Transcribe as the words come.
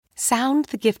Sound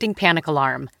the gifting panic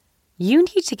alarm. You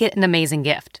need to get an amazing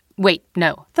gift. Wait,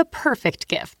 no, the perfect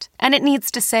gift. And it needs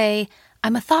to say,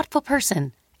 I'm a thoughtful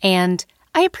person, and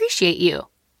I appreciate you,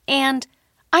 and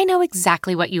I know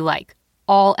exactly what you like,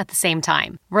 all at the same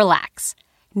time. Relax.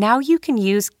 Now you can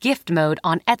use gift mode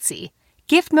on Etsy.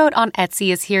 Gift mode on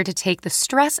Etsy is here to take the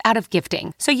stress out of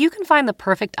gifting so you can find the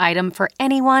perfect item for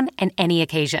anyone and any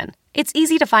occasion. It's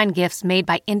easy to find gifts made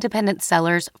by independent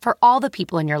sellers for all the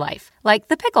people in your life, like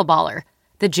the pickleballer,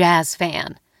 the jazz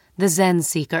fan, the Zen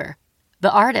seeker,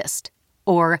 the artist,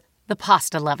 or the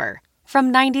pasta lover.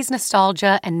 From 90s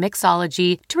nostalgia and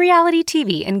mixology to reality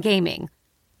TV and gaming,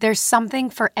 there's something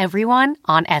for everyone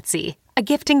on Etsy. A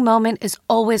gifting moment is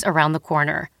always around the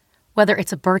corner. Whether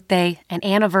it's a birthday, an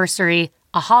anniversary,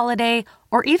 a holiday,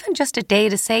 or even just a day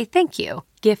to say thank you,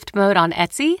 Gift Mode on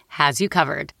Etsy has you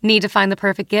covered. Need to find the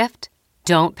perfect gift?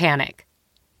 Don't panic.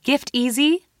 Gift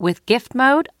easy with Gift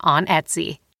Mode on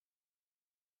Etsy.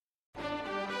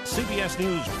 CBS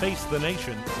News Face the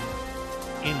Nation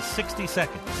in 60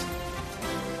 seconds.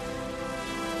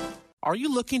 Are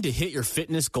you looking to hit your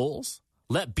fitness goals?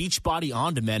 Let Beachbody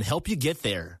On Demand help you get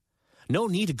there. No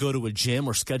need to go to a gym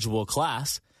or schedule a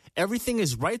class. Everything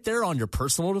is right there on your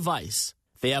personal device.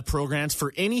 They have programs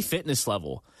for any fitness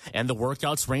level, and the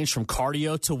workouts range from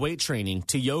cardio to weight training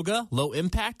to yoga, low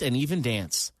impact, and even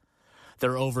dance.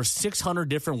 There are over 600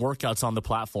 different workouts on the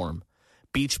platform.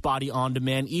 Beachbody On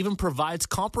Demand even provides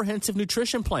comprehensive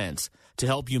nutrition plans to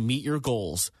help you meet your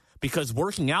goals, because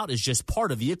working out is just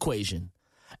part of the equation.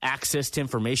 Access to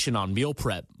information on meal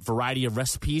prep, variety of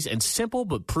recipes, and simple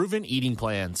but proven eating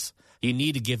plans. You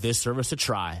need to give this service a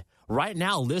try. Right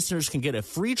now, listeners can get a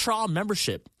free trial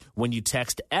membership when you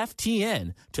text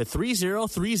FTN to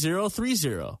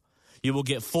 303030. You will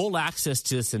get full access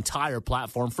to this entire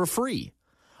platform for free.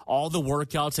 All the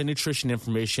workouts and nutrition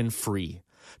information free.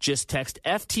 Just text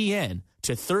FTN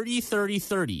to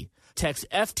 303030. Text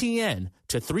FTN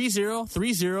to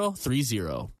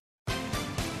 303030.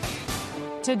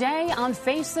 Today on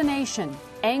Face the Nation,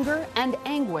 anger and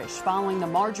anguish following the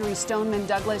Marjory Stoneman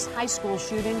Douglas High School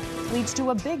shooting leads to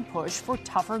a big push for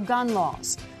tougher gun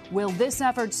laws. Will this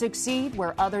effort succeed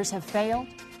where others have failed?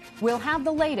 We'll have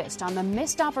the latest on the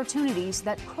missed opportunities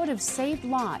that could have saved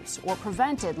lives or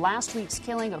prevented last week's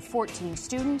killing of 14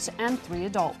 students and 3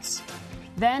 adults.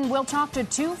 Then we'll talk to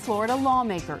 2 Florida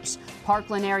lawmakers,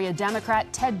 Parkland area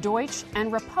Democrat Ted Deutsch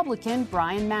and Republican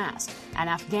Brian Mast, an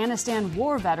Afghanistan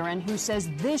war veteran who says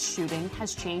this shooting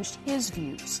has changed his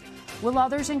views. Will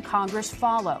others in Congress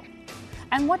follow?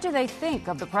 And what do they think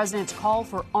of the president's call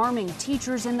for arming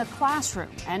teachers in the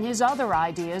classroom and his other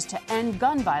ideas to end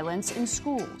gun violence in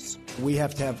schools? We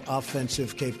have to have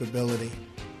offensive capability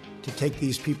to take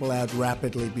these people out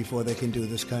rapidly before they can do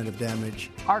this kind of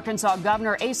damage. Arkansas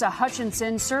Governor Asa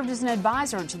Hutchinson served as an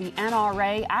advisor to the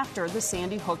NRA after the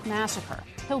Sandy Hook massacre.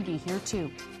 He'll be here too.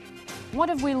 What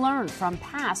have we learned from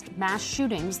past mass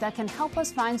shootings that can help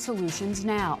us find solutions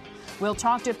now? We'll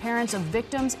talk to parents of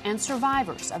victims and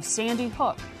survivors of Sandy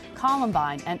Hook,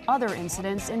 Columbine, and other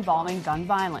incidents involving gun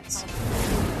violence.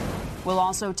 We'll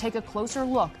also take a closer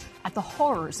look at the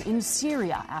horrors in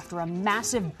Syria after a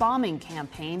massive bombing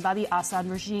campaign by the Assad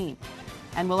regime.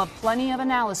 And we'll have plenty of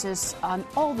analysis on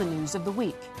all the news of the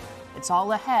week. It's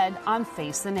all ahead on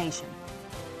Face the Nation.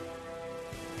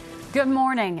 Good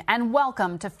morning and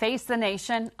welcome to Face the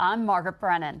Nation. I'm Margaret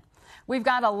Brennan. We've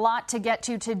got a lot to get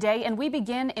to today, and we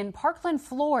begin in Parkland,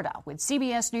 Florida, with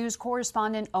CBS News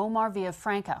correspondent Omar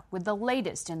Villafranca with the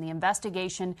latest in the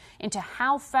investigation into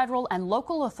how federal and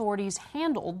local authorities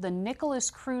handled the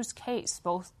Nikolas Cruz case,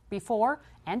 both before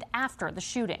and after the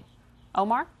shooting.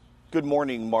 Omar? Good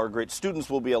morning, Margaret. Students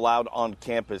will be allowed on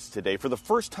campus today for the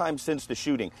first time since the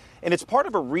shooting, and it's part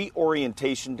of a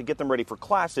reorientation to get them ready for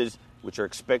classes, which are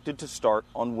expected to start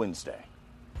on Wednesday.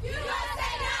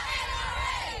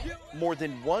 More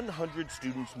than 100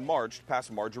 students marched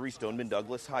past Marjory Stoneman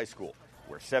Douglas High School,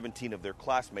 where 17 of their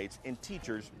classmates and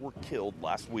teachers were killed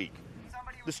last week.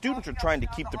 The students are trying to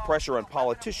keep the pressure on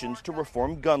politicians to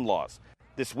reform gun laws.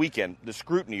 This weekend, the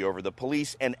scrutiny over the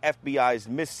police and FBI's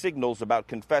missed signals about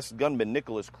confessed gunman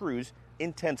Nikolas Cruz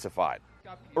intensified.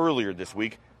 Earlier this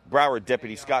week, Broward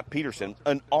Deputy Scott Peterson,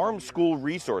 an armed school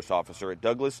resource officer at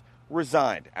Douglas,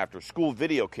 resigned after school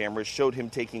video cameras showed him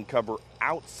taking cover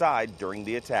outside during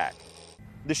the attack.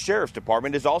 The Sheriff's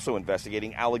Department is also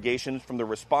investigating allegations from the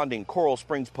responding Coral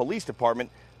Springs Police Department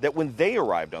that when they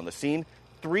arrived on the scene,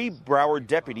 3 Broward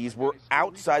deputies were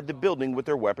outside the building with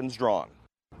their weapons drawn.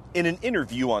 In an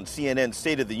interview on CNN's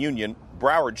State of the Union,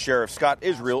 Broward Sheriff Scott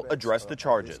Israel addressed the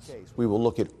charges. We will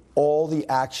look at all the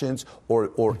actions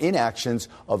or inactions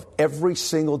of every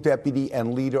single deputy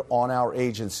and leader on our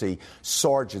agency,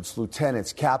 sergeants,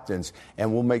 lieutenants, captains,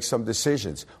 and we'll make some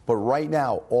decisions. But right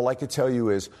now, all I can tell you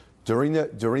is during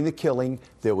the killing,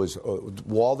 there was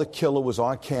while the killer was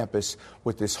on campus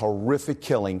with this horrific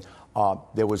killing,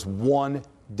 there was one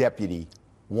deputy,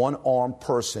 one armed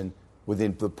person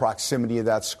within the proximity of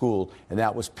that school, and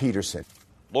that was Peterson.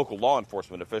 Local law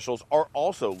enforcement officials are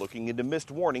also looking into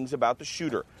missed warnings about the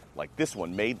shooter, like this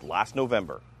one made last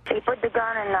November. He put the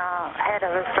gun in the head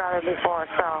of his brother before,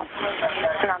 so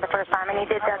it's not the first time. And he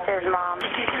did that to his mom.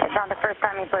 It's not the first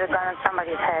time he put a gun in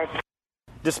somebody's head.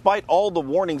 Despite all the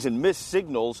warnings and missed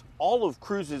signals, all of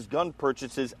Cruz's gun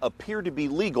purchases appear to be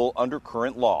legal under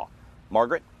current law.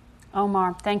 Margaret?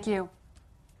 Omar, thank you.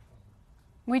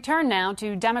 We turn now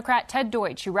to Democrat Ted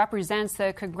Deutsch, who represents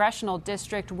the congressional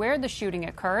district where the shooting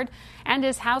occurred, and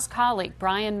his House colleague,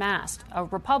 Brian Mast, a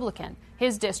Republican.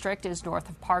 His district is north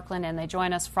of Parkland, and they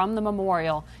join us from the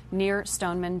memorial near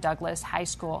Stoneman Douglas High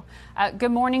School.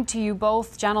 Good morning to you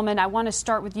both, gentlemen. I want to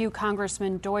start with you,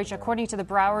 Congressman Deutsch. According to the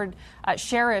Broward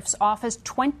Sheriff's Office,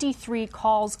 23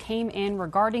 calls came in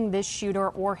regarding this shooter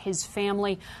or his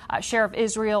family. Sheriff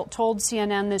Israel told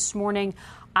CNN this morning,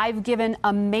 "I've given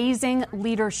amazing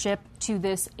leadership to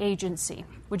this agency."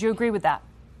 Would you agree with that?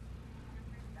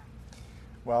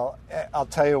 Well, I'll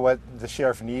tell you what the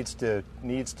sheriff needs to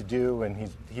do, and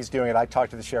he's doing it. I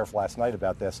talked to the sheriff last night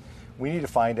about this. We need to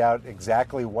find out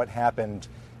exactly what happened,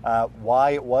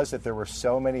 why it was that there were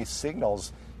so many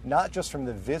signals, not just from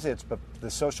the visits, but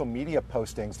the social media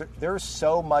postings. There's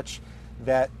so much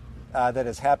that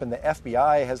has happened. The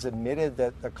FBI has admitted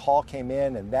that the call came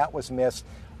in and that was missed.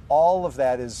 All of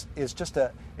that is just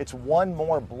it's one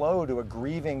more blow to a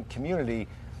grieving community.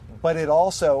 But it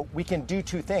also, we can do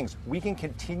two things. We can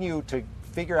continue to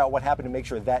figure out what happened to make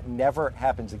sure that never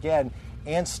happens again,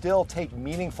 and still take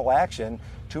meaningful action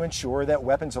to ensure that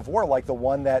weapons of war, like the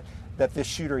one that this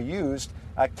shooter used,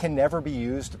 can never be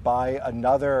used by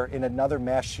another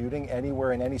mass shooting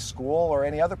anywhere in any school or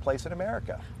any other place in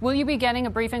America. Will you be getting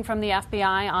a briefing from the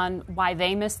FBI on why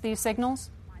they missed these signals?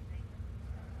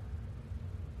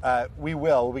 We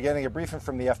will. We'll be getting a briefing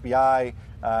from the FBI.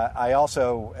 I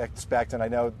also expect, and I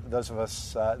know those of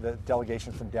us, the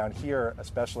delegation from down here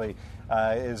especially,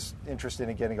 is interested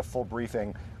in getting a full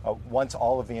briefing once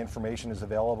all of the information is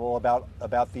available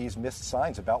about these missed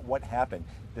signs, about what happened.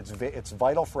 It's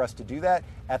vital for us to do that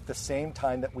at the same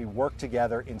time that we work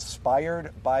together,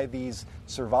 inspired by these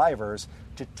survivors,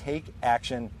 to take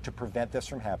action to prevent this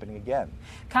from happening again.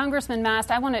 Congressman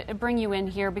Mast, I want to bring you in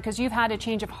here because you've had a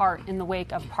change of heart in the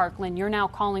wake of Parkland. You're now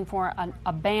calling for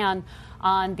a ban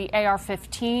on the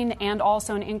AR-15 and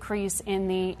also an increase in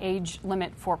the age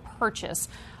limit for purchase.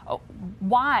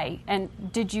 Why,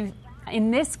 and did you,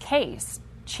 in this case,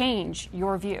 change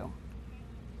your view?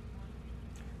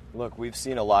 Look, we've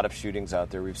seen a lot of shootings out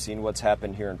there. We've seen what's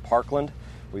happened here in Parkland.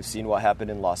 We've seen what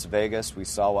happened in Las Vegas. We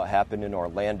saw what happened in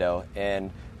Orlando.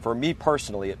 And for me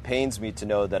personally, it pains me to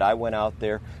know that I went out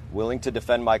there willing to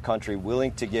defend my country,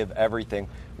 willing to give everything,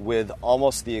 with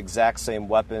almost the exact same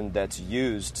weapon that's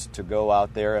used to go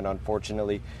out there and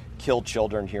unfortunately kill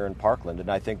children here in Parkland. And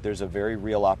I think there's a very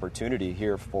real opportunity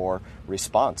here for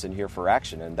response and here for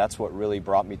action. And that's what really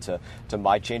brought me to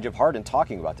my change of heart in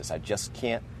talking about this. I just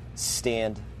can't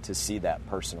stand to see that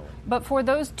personally. But for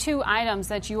those two items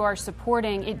that you are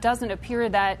supporting, it doesn't appear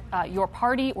that your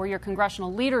party or your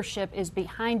congressional leadership is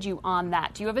behind you on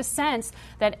that. Do you have a sense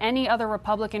that any other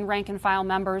Republican rank-and-file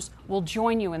members will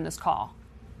join you in this call?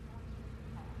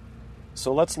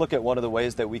 So let's look at one of the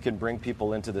ways that we can bring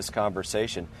people into this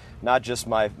conversation, not just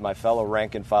my fellow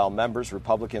rank-and-file members,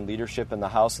 Republican leadership in the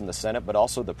House and the Senate, but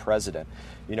also the president.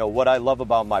 You know, what I love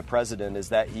about my president is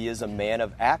that he is a man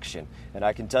of action. And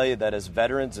I can tell you that as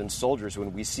veterans and soldiers,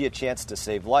 when we see a chance to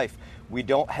save life, we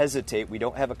don't hesitate, we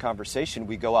don't have a conversation,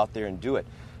 we go out there and do it.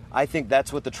 I think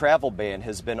that's what the travel ban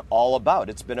has been all about.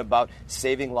 It's been about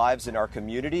saving lives in our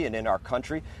community and in our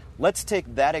country. Let's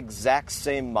take that exact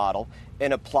same model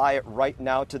and apply it right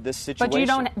now to this situation.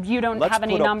 But you don't have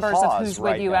any numbers of who's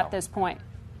with you at this point,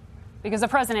 because the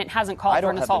president hasn't called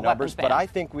for an assault weapons ban. But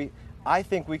I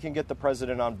think we can get the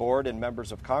president on board and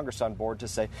members of Congress on board to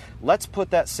say, let's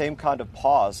put that same kind of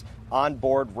pause on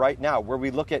board right now, where we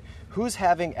look at Who's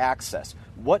having access?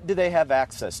 What do they have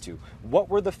access to? What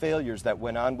were the failures that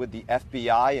went on with the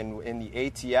FBI and in the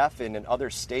ATF and in other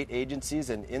state agencies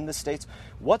and in the states?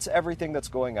 What's everything that's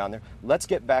going on there? Let's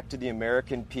get back to the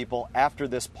American people after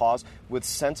this pause with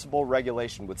sensible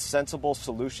regulation, with sensible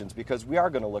solutions, because we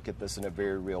are going to look at this in a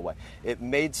very real way. It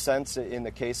made sense in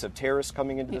the case of terrorists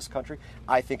coming into this country.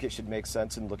 I think it should make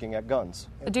sense in looking at guns.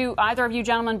 Do either of you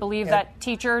gentlemen believe that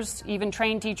teachers, even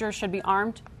trained teachers, should be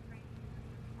armed?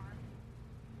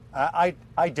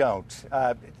 I don't.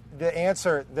 The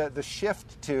answer, the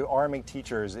shift to arming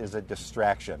teachers is a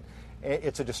distraction.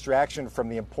 It's a distraction from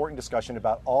the important discussion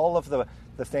about all of the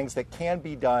things that can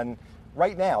be done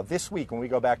right now, this week, when we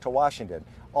go back to Washington,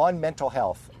 on mental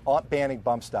health, on banning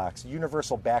bump stocks,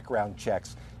 universal background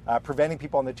checks, preventing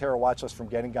people on the terror watch list from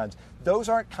getting guns. Those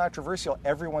aren't controversial.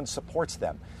 Everyone supports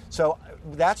them. So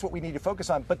that's what we need to focus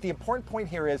on. But the important point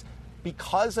here is,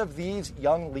 because of these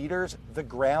young leaders, the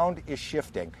ground is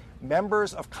shifting.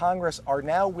 Members of Congress are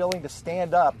now willing to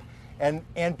stand up and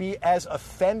be as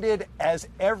offended as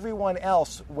everyone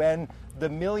else when the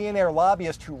millionaire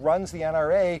lobbyist who runs the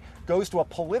NRA goes to a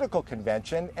political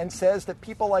convention and says that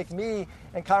people like me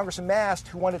and Congressman Mast,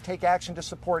 who want to take action to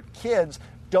support kids,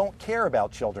 don't care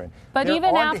about children. But They're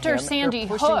even onto after him, Sandy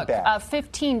they're pushing Hook, back.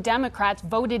 15 Democrats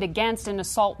voted against an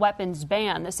assault weapons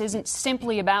ban. This isn't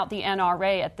simply about the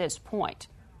NRA at this point.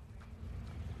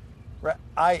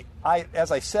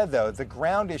 As I said, though, the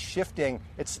ground is shifting.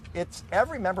 It's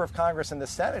every member of Congress and the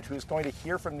Senate who's going to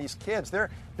hear from these kids.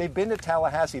 They've been to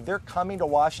Tallahassee. They're coming to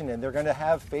Washington. They're going to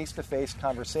have face-to-face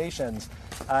conversations.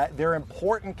 They're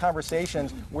important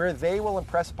conversations where they will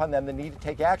impress upon them the need to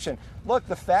take action. Look,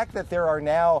 the fact that there are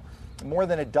now more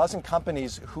than a dozen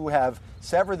companies who have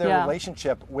severed their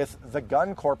relationship with the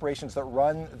gun corporations that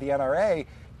run the NRA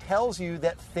tells you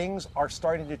that things are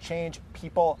starting to change.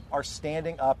 People are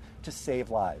standing up to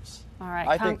save lives. All right.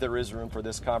 I think there is room for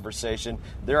this conversation.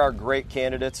 There are great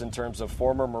candidates in terms of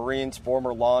former Marines,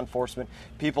 former law enforcement,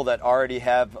 people that already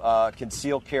have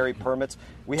concealed carry permits.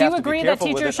 We have to be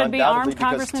careful with it, undoubtedly,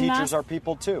 because teachers are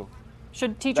people too.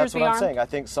 Should teachers be armed? That's what I'm saying. I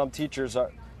think some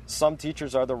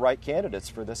teachers are the right candidates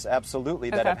for this,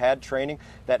 absolutely, that have had training,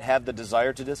 that have the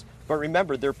desire to this. But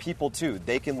remember, they're people too.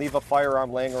 They can leave a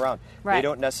firearm laying around. Right. They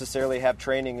don't necessarily have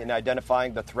training in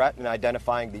identifying the threat and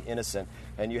identifying the innocent.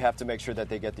 And you have to make sure that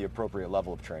they get the appropriate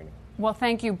level of training. Well,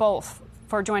 thank you both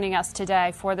for joining us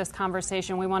today for this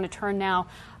conversation. We want to turn now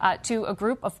to a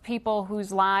group of people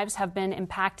whose lives have been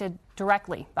impacted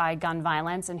directly by gun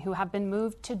violence and who have been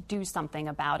moved to do something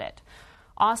about it.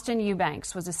 Austin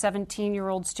Eubanks was a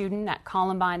 17-year-old student at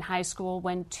Columbine High School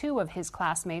when 2 of his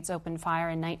classmates opened fire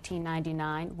in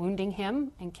 1999, wounding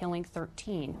him and killing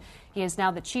 13. He is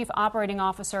now the chief operating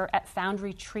officer at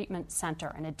Foundry Treatment Center,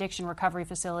 an addiction recovery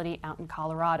facility out in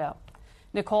Colorado.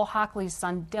 Nicole Hockley's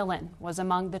son, Dylan, was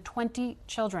among the 20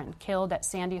 children killed at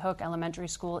Sandy Hook Elementary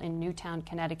School in Newtown,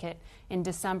 Connecticut in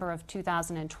December of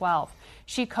 2012.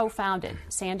 She co-founded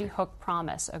Sandy Hook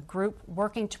Promise, a group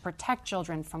working to protect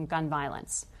children from gun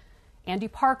violence. Andy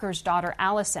Parker's daughter,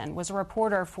 Allison, was a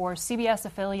reporter for CBS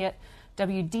affiliate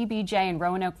WDBJ in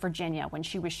Roanoke, Virginia, when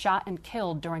she was shot and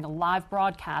killed during a live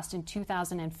broadcast in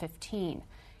 2015.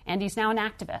 Andy's now an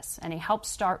activist, and he helped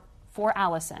start For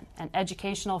Allison, an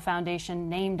educational foundation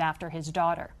named after his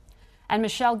daughter. And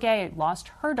Michelle Gay lost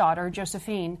her daughter,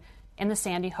 Josephine, in the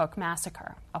Sandy Hook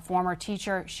massacre. A former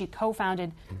teacher, she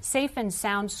co-founded Safe and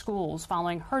Sound Schools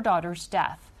following her daughter's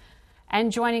death.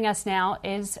 And joining us now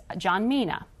is John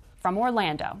Mina from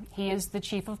Orlando. He is the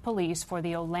chief of police for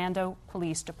the Orlando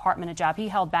Police Department, a job he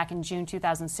held back in June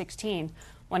 2016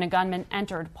 when a gunman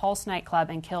entered Pulse nightclub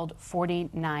and killed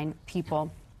 49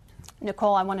 people.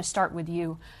 Nicole, I want to start with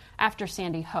you. After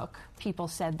Sandy Hook, people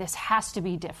said this has to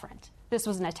be different. This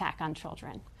was an attack on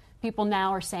children. People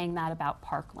now are saying that about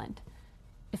Parkland.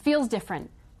 It feels different.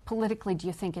 Politically, do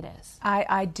you think it is?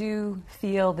 I do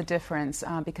feel the difference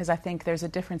because I think there's a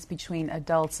difference between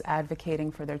adults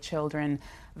advocating for their children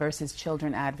versus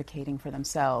children advocating for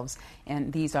themselves.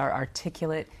 And these are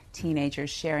articulate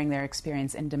teenagers sharing their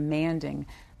experience and demanding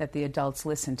that the adults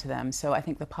listen to them. So I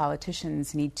think the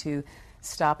politicians need to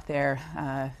stop their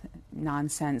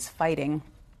nonsense fighting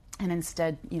and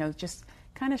instead, just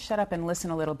kind of shut up and listen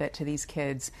a little bit to these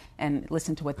kids and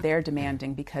listen to what they're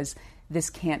demanding, because this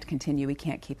can't continue. We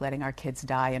can't keep letting our kids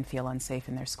die and feel unsafe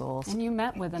in their schools. And you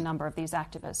met with a number of these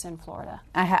activists in Florida.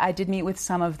 I did meet with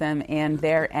some of them, and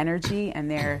their energy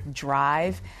and their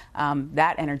drive,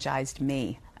 that energized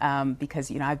me.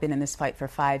 Because, I've been in this fight for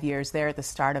 5 years. They're at the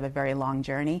start of a very long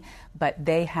journey, but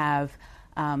they have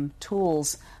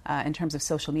tools in terms of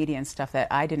social media and stuff that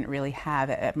I didn't really have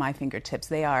at my fingertips.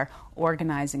 They are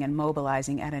organizing and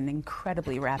mobilizing at an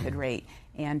incredibly rapid rate,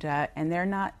 and they're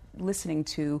not listening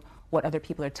to what other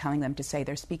people are telling them to say.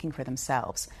 They're speaking for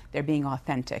themselves. They're being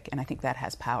authentic, and I think that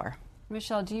has power.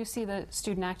 Michelle, do you see the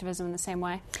student activism in the same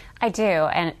way? I do,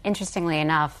 and interestingly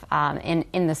enough,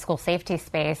 in the school safety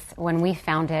space, when we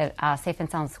founded Safe and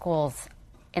Sound Schools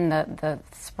in the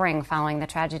spring following the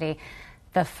tragedy,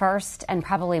 the first and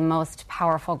probably most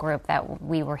powerful group that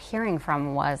we were hearing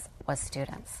from was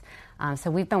students.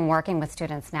 So we've been working with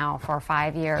students now for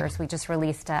 5 years. We just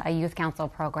released a youth council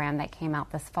program that came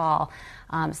out this fall.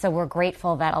 So we're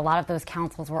grateful that a lot of those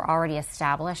councils were already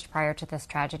established prior to this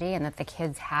tragedy and that the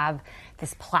kids have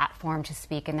this platform to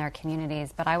speak in their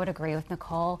communities. But I would agree with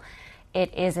Nicole.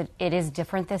 It is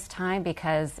different this time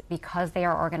because they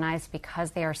are organized,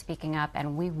 because they are speaking up,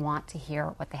 and we want to hear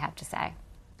what they have to say.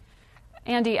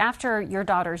 Andy, after your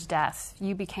daughter's death,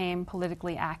 you became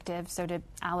politically active. So did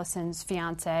Allison's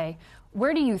fiance.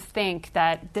 Where do you think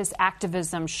that this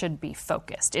activism should be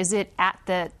focused? Is it at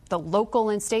the local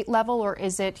and state level, or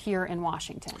is it here in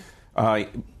Washington?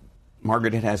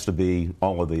 Margaret, it has to be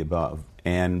all of the above.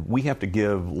 And we have to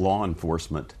give law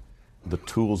enforcement the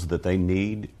tools that they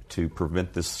need to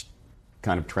prevent this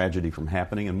kind of tragedy from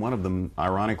happening. And one of them,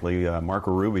 ironically, Marco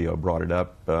Rubio brought it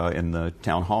up in the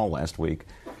town hall last week,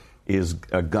 is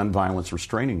a gun violence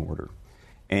restraining order.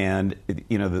 And,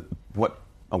 what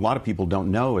a lot of people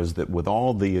don't know is that with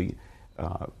all the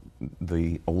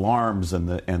alarms and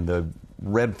the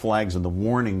red flags and the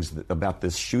warnings about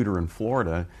this shooter in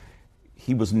Florida,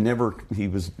 he was never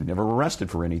arrested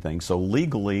for anything. So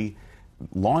legally,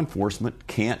 law enforcement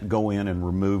can't go in and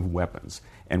remove weapons.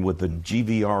 And with the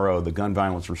GVRO, the gun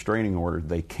violence restraining order,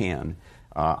 they can.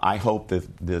 I hope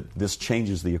that this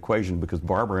changes the equation, because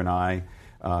Barbara and I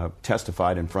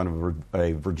testified in front of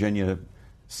a Virginia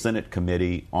Senate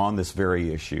committee on this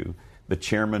very issue. The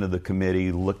chairman of the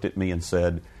committee looked at me and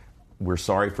said, "We're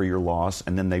sorry for your loss,"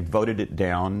 and then they voted it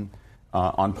down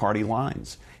on party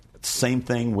lines. Same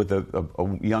thing with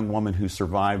a young woman who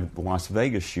survived the Las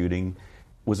Vegas shooting,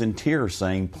 was in tears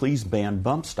saying, "Please ban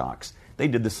bump stocks." They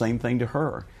did the same thing to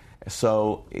her.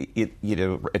 So,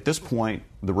 at this point,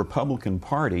 the Republican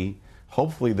Party,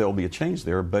 hopefully there'll be a change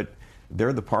there, but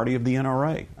they're the party of the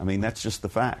NRA. I mean, that's just the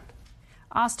fact.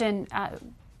 Austin,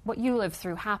 what you lived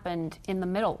through happened in the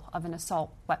middle of an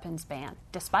assault weapons ban,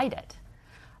 despite it.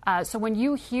 So when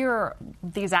you hear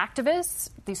these activists,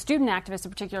 these student activists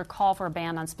in particular, call for a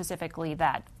ban on specifically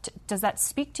that, does that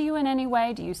speak to you in any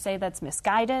way? Do you say that's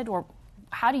misguided? Or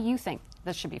how do you think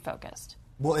this should be focused?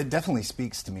 Well, it definitely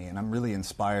speaks to me, and I'm really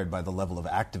inspired by the level of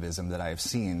activism that I have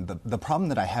seen. The problem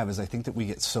that I have is I think that we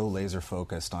get so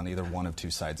laser-focused on either one of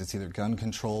two sides. It's either gun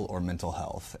control or mental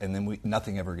health, and then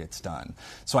nothing ever gets done.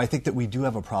 So I think that we do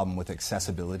have a problem with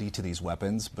accessibility to these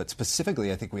weapons, but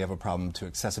specifically I think we have a problem to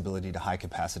accessibility to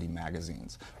high-capacity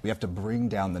magazines. We have to bring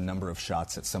down the number of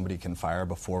shots that somebody can fire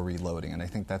before reloading, and I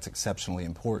think that's exceptionally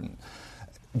important.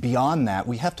 Beyond that,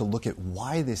 we have to look at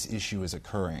why this issue is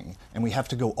occurring, and we have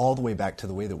to go all the way back to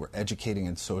the way that we're educating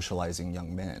and socializing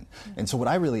young men. And so what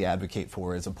I really advocate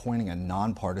for is appointing a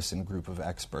nonpartisan group of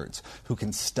experts who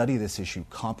can study this issue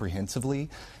comprehensively,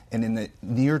 and in the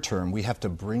near term, we have to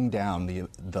bring down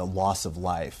the loss of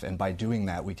life, and by doing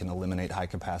that, we can eliminate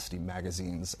high-capacity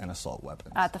magazines and assault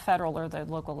weapons. At the federal or the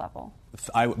local level?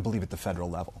 I believe at the federal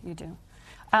level. You do.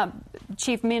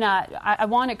 Chief Mina, I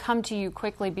want to come to you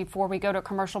quickly before we go to a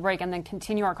commercial break and then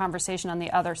continue our conversation on the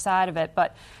other side of it.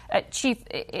 But, Chief,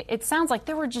 it sounds like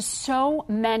there were just so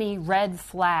many red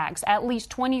flags, at least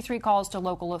 23 calls to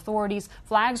local authorities,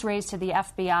 flags raised to the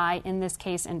FBI, in this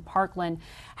case in Parkland.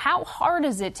 How hard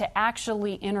is it to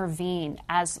actually intervene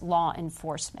as law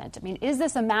enforcement? I mean, is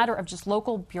this a matter of just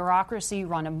local bureaucracy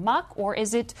run amok, or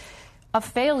is it a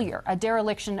failure, a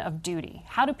dereliction of duty?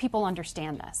 How do people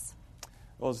understand this?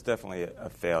 Well, it's definitely a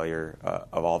failure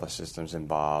of all the systems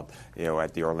involved.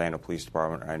 At the Orlando Police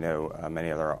Department, I know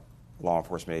many other law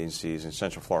enforcement agencies in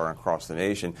Central Florida and across the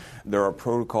nation, there are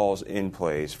protocols in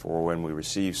place for when we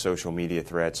receive social media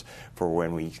threats, for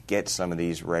when we get some of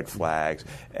these red flags.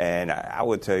 And I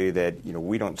would tell you that,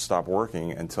 we don't stop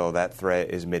working until that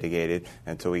threat is mitigated,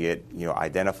 until we get,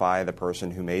 identify the person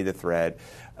who made the threat,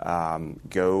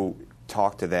 go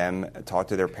talk to them, talk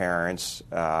to their parents,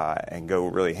 and go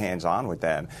really hands-on with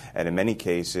them. And in many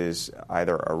cases,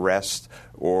 either arrest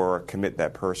or commit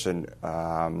that person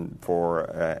for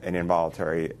an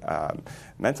involuntary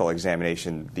mental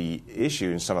examination. The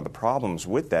issue and some of the problems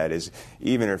with that is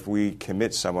even if we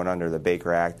commit someone under the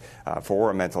Baker Act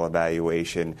for a mental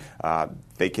evaluation,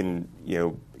 they can,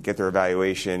 get their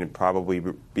evaluation and probably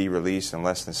be released in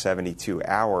less than 72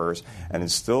 hours and then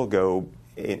still go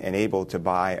and able to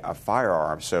buy a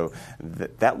firearm. So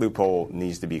that loophole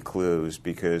needs to be closed,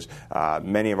 because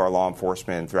many of our law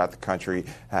enforcement throughout the country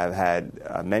have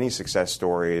had many success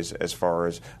stories as far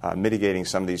as mitigating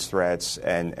some of these threats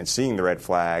and seeing the red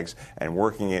flags and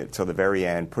working it till the very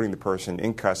end, putting the person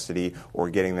in custody or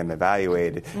getting them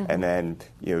evaluated, and then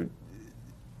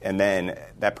and then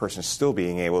that person still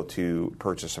being able to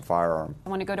purchase a firearm. I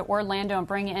want to go to Orlando and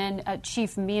bring in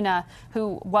Chief Mina,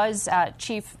 who was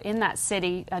chief in that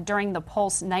city during the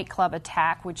Pulse nightclub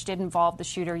attack, which did involve the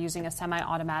shooter using a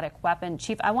semi-automatic weapon.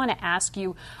 Chief, I want to ask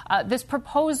you, this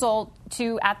proposal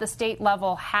to, at the state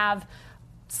level, have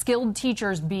skilled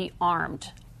teachers be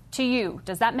armed. To you,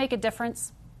 does that make a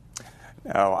difference?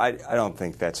 No, I don't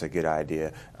think that's a good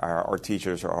idea. Our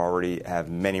teachers already have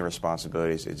many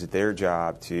responsibilities. It's their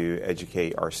job to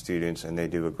educate our students, and they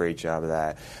do a great job of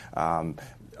that.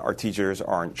 Our teachers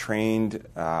aren't trained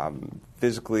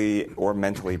physically or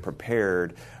mentally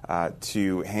prepared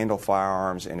to handle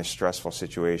firearms in a stressful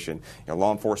situation.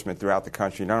 Law enforcement throughout the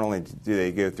country, not only do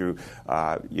they go through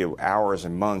hours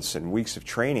and months and weeks of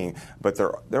training, but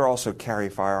they're also carry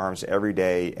firearms every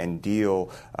day and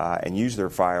deal and use their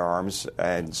firearms,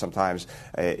 and sometimes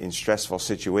in stressful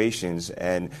situations.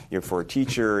 And for a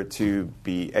teacher to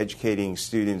be educating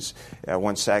students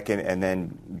 1 second and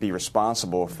then be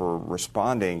responsible for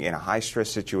responding in a high stress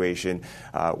situation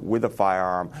with a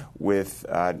firearm with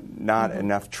not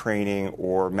enough training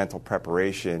or mental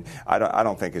preparation, I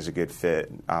don't think is a good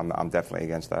fit. I'm definitely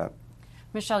against that.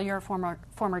 Michelle, you're a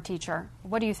former teacher.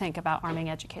 What do you think about arming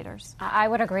educators? I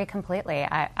would agree completely.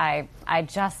 I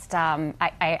understand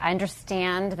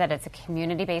that it's a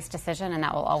community-based decision, and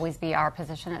that will always be our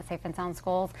position at Safe and Sound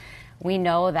Schools. We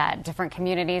know that different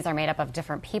communities are made up of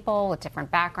different people with different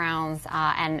backgrounds,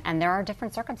 and there are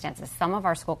different circumstances. Some of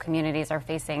our school communities are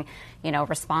facing,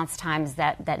 response times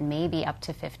that may be up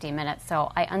to 50 minutes.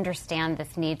 So I understand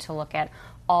this need to look at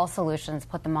all solutions,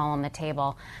 put them all on the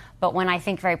table. But when I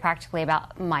think very practically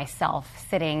about myself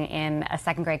sitting in a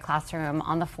second grade classroom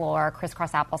on the floor,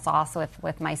 crisscross applesauce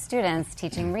with my students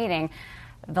teaching reading,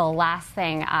 the last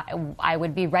thing I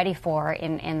would be ready for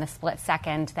in the split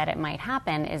second that it might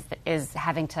happen is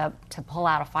having to pull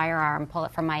out a firearm, pull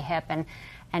it from my hip, and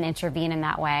intervene in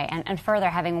that way. And further,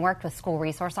 having worked with school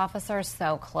resource officers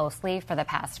so closely for the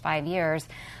past 5 years,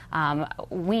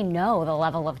 we know the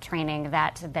level of training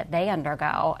that they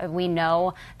undergo. We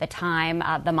know the time,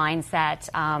 the mindset,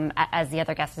 as the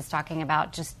other guest is talking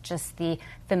about, just the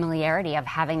familiarity of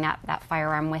having that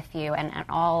firearm with you and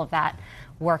all of that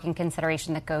work and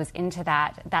consideration that goes into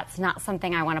that. That's not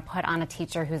something I want to put on a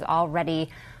teacher who's already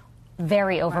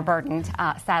very overburdened,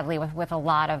 sadly, with a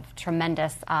lot of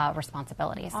tremendous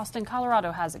responsibilities. Austin,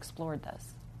 Colorado has explored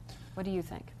this. What do you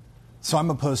think? So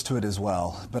I'm opposed to it as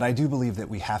well, but I do believe that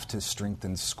we have to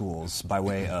strengthen schools by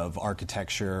way of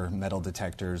architecture, metal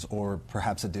detectors, or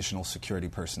perhaps additional security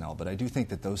personnel. But I do think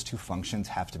that those two functions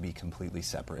have to be completely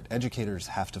separate. Educators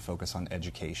have to focus on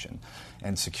education,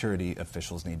 and security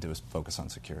officials need to focus on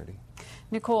security.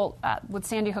 Nicole, with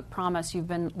Sandy Hook Promise, you've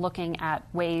been looking at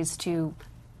ways to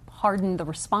harden the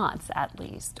response, at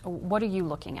least. What are you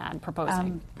looking at and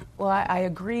proposing? Well, I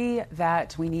agree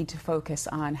that we need to focus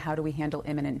on how do we handle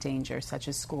imminent danger, such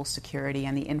as school security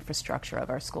and the infrastructure of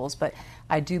our schools. But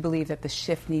I do believe that the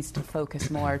shift needs to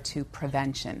focus more to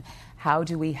prevention. How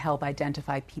do we help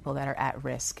identify people that are at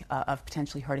risk of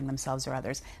potentially hurting themselves or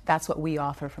others? That's what we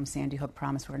offer from Sandy Hook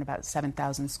Promise. We're in about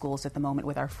 7,000 schools at the moment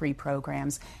with our free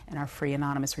programs and our free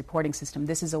anonymous reporting system.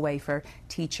 This is a way for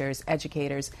teachers,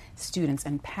 educators, students,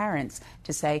 and parents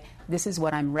to say, this is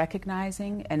what I'm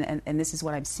recognizing and this is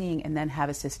what I'm seeing, and then have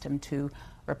a system to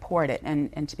report it.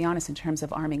 And to be honest, in terms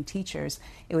of arming teachers,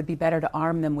 it would be better to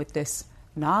arm them with this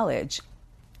knowledge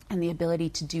and the ability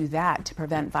to do that to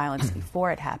prevent violence before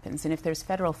it happens. And if there's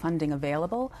federal funding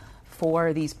available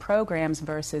for these programs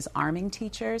versus arming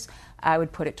teachers, I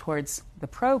would put it towards the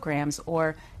programs,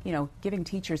 or giving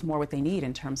teachers more what they need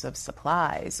in terms of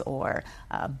supplies or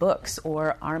books,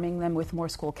 or arming them with more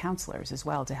school counselors as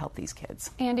well to help these kids.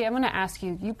 Andy, I'm going to ask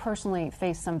you, you personally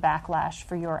face some backlash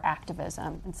for your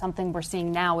activism, and something we're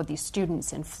seeing now with these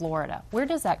students in Florida. Where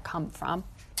does that come from?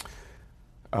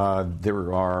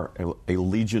 There are a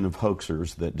legion of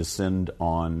hoaxers that descended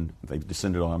on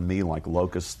me like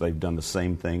locusts. They've done the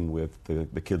same thing with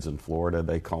the kids in Florida.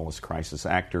 They call us crisis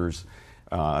actors.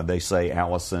 They say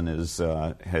Allison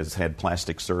has had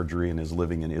plastic surgery and is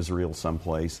living in Israel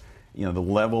someplace. The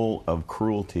level of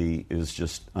cruelty is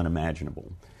just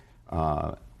unimaginable.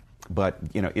 But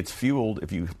it's fueled.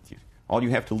 All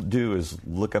you have to do is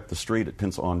look up the street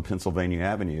on Pennsylvania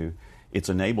Avenue. It's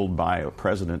enabled by a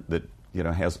president that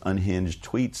has unhinged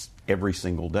tweets every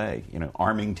single day,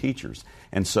 arming teachers.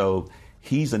 And so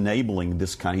he's enabling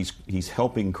this he's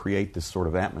helping create this sort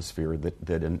of atmosphere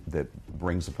that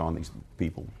brings upon these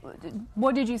people.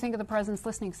 What did you think of the president's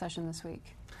listening session this week?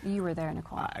 You were there,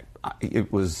 Nicole. It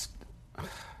was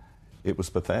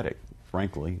pathetic,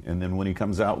 frankly. And then when he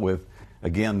comes out with,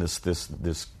 again, this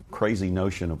crazy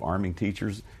notion of arming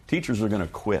teachers are going to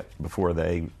quit before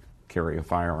they carry a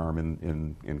firearm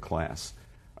in class.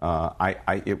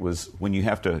 It was when you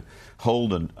have to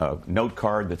hold a note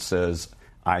card that says,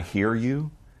 "I hear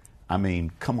you." I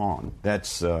mean, come on,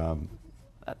 that's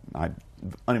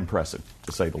unimpressive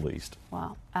to say the least.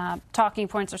 Wow. Talking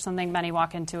points are something many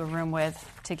walk into a room with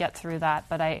to get through that,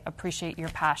 but I appreciate your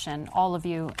passion, all of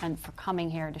you, and for coming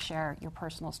here to share your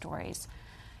personal stories.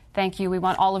 Thank you. We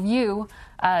want all of you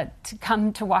to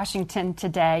come to Washington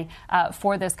today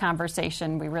for this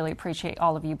conversation. We really appreciate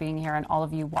all of you being here and all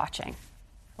of you watching.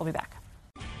 We'll be back.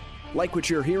 Like what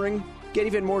you're hearing? Get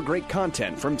even more great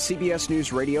content from CBS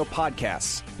News Radio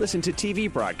podcasts. Listen to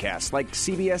TV broadcasts like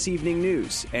CBS Evening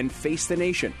News and Face the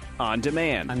Nation on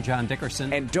demand. I'm John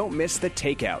Dickerson. And don't miss The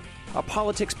Takeout, a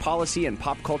politics, policy, and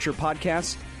pop culture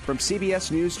podcast from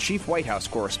CBS News Chief White House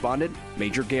correspondent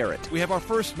Major Garrett. We have our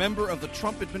first member of the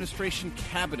Trump administration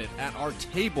cabinet at our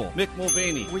table, Mick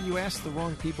Mulvaney. Well, you asked the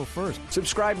wrong people first.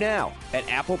 Subscribe now at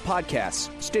Apple Podcasts,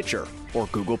 Stitcher, or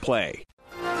Google Play.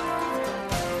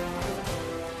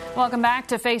 Welcome back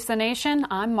to Face the Nation.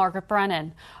 I'm Margaret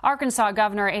Brennan. Arkansas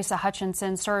Governor Asa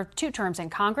Hutchinson served 2 terms in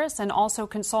Congress and also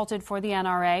consulted for the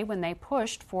NRA when they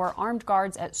pushed for armed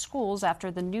guards at schools after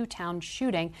the Newtown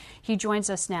shooting. He joins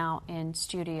us now in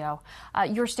studio.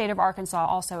 Your state of Arkansas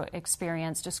also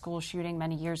experienced a school shooting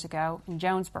many years ago in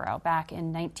Jonesboro back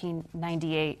in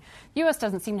 1998. The U.S.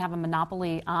 doesn't seem to have a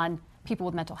monopoly on people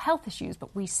with mental health issues,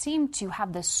 but we seem to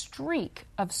have this streak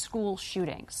of school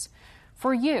shootings.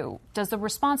 For you, does the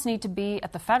response need to be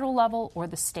at the federal level or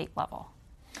the state level?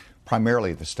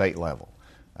 Primarily at the state level.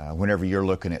 Whenever you're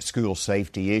looking at school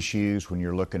safety issues, when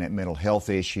you're looking at mental health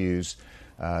issues,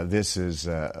 this is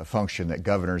a function that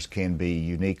governors can be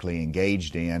uniquely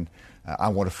engaged in. I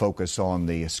want to focus on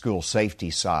the school safety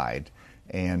side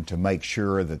and to make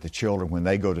sure that the children, when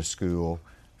they go to school,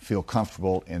 feel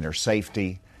comfortable in their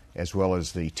safety, as well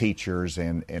as the teachers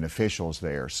and officials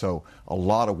there. So a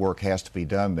lot of work has to be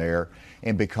done there.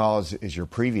 And because, as your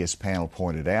previous panel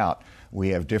pointed out, we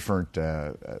have different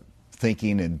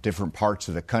thinking in different parts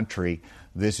of the country,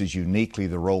 this is uniquely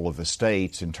the role of the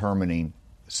states in determining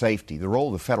safety. The role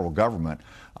of the federal government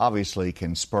obviously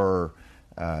can spur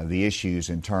the issues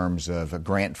in terms of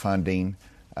grant funding,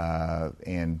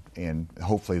 and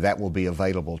hopefully that will be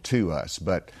available to us.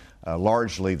 But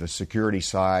largely the security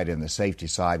side and the safety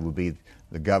side will be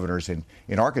the governors. In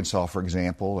Arkansas, for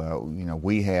example,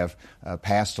 we have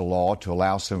passed a law to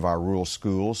allow some of our rural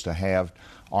schools to have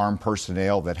armed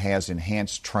personnel that has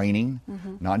enhanced training,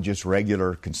 not just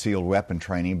regular concealed weapon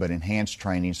training, but enhanced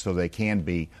training so they can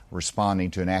be responding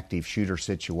to an active shooter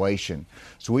situation.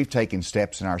 So we've taken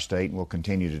steps in our state and will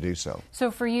continue to do so.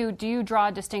 So for you, do you draw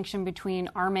a distinction between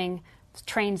arming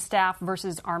trained staff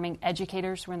versus arming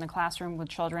educators who are in the classroom with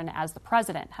children, as the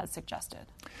president has suggested?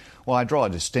 Well, I draw a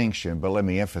distinction, but let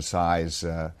me emphasize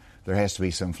there has to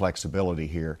be some flexibility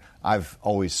here. I've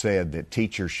always said that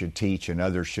teachers should teach and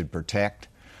others should protect,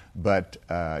 but...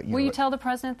 Will you tell the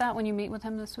president that when you meet with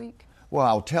him this week? Well,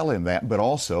 I'll tell him that, but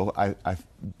also,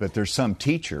 but there's some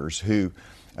teachers who,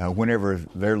 whenever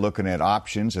they're looking at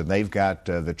options and they've got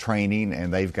the training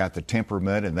and they've got the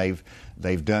temperament and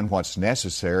they've done what's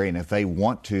necessary, and if they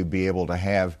want to be able to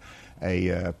have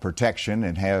a protection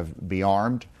and be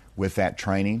armed with that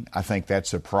training, I think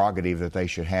that's a prerogative that they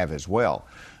should have as well.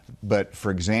 But,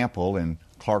 for example, in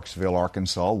Clarksville,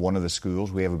 Arkansas, one of the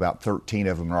schools, we have about 13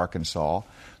 of them in Arkansas,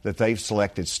 that they've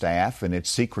selected staff, and it's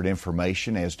secret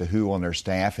information as to who on their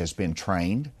staff has been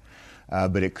trained.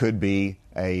 But it could be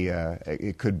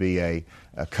a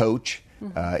coach,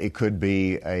 it could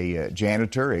be a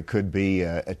janitor, it could be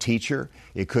a teacher,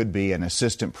 it could be an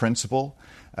assistant principal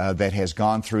that has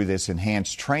gone through this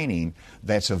enhanced training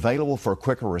that's available for a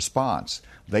quicker response.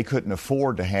 They couldn't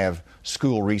afford to have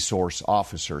school resource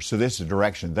officers, so this is the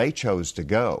direction they chose to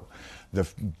go. The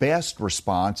best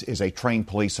response is a trained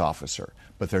police officer,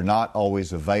 but they're not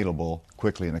always available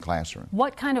quickly in the classroom.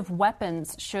 What kind of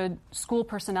weapons should school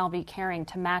personnel be carrying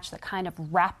to match the kind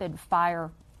of rapid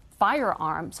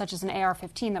firearm, such as an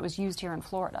AR-15 that was used here in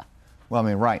Florida? Well, I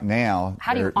mean, right now...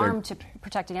 How do you arm to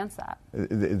protect against that?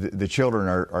 The children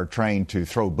are trained to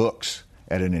throw books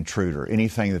at an intruder,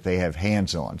 anything that they have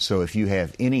hands on. So if you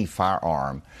have any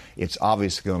firearm, it's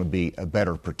obviously going to be a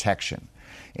better protection.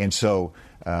 And so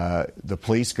the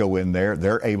police go in there,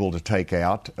 they're able to take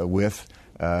out with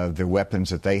the weapons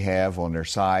that they have on their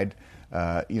side,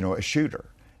 a shooter.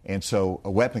 And so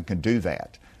a weapon can do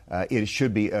that. It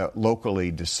should be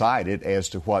locally decided as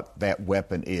to what that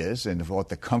weapon is and what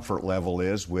the comfort level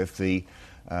is with the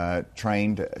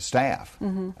trained staff.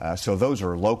 Mm-hmm. So those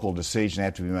are local decisions that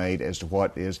have to be made as to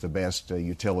what is the best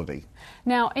utility.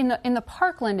 Now, in the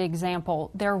Parkland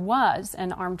example, there was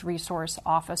an armed resource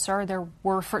officer, there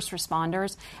were first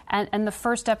responders, and the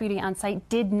first deputy on site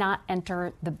did not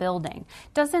enter the building.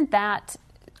 Doesn't that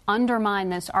undermine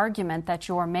this argument that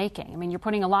you're making? I mean, you're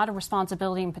putting a lot of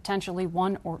responsibility and potentially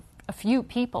one or a few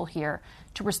people here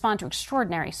to respond to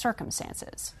extraordinary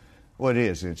circumstances. Well, it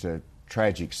is. It's a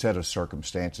tragic set of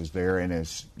circumstances there, and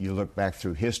as you look back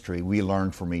through history, we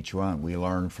learn from each one. We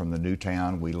learned from the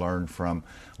Newtown, we learned from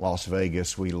Las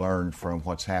Vegas, we learned from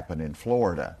what's happened in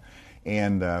Florida.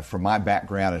 And from my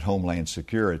background at Homeland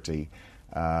Security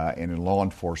and in law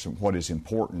enforcement, what is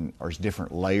important are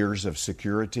different layers of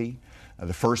security.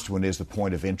 The first one is the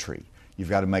point of entry. You've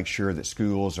got to make sure that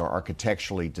schools are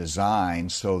architecturally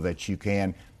designed so that you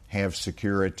can have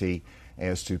security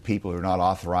as to people who are not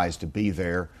authorized to be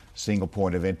there. Single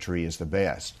point of entry is the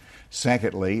best.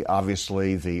 Secondly,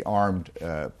 obviously, the armed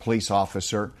police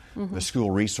officer, mm-hmm. the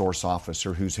school resource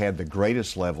officer who's had the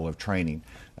greatest level of training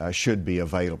should be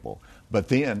available. But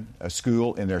then a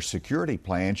school in their security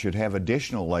plan should have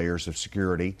additional layers of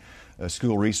security. A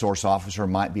school resource officer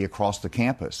might be across the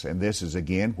campus. And this is,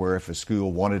 again, where if a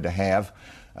school wanted to have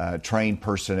trained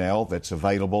personnel that's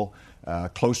available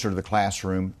closer to the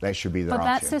classroom, that should be their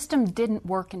option. But that system didn't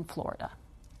work in Florida.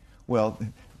 Well,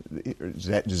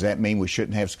 does that mean we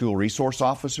shouldn't have school resource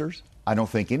officers? I don't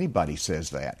think anybody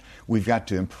says that. We've got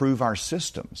to improve our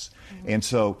systems. Mm-hmm. And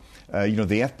so,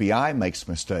 the FBI makes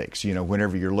mistakes,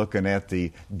 whenever you're looking at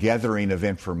the gathering of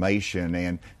information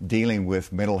and dealing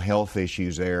with mental health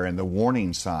issues there and the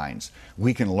warning signs.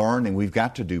 We can learn and we've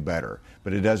got to do better.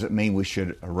 But it doesn't mean we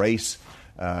should erase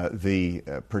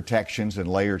the protections and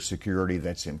layered security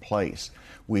that's in place.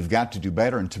 We've got to do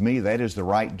better, and to me, that is the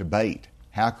right debate.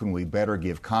 How can we better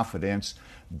give confidence,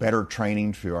 better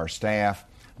training to our staff,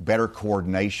 better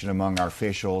coordination among our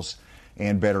officials,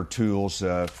 and better tools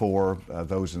for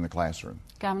those in the classroom?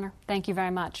 Governor, thank you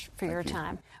very much for your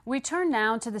time. We turn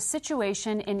now to the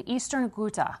situation in eastern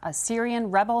Ghouta, a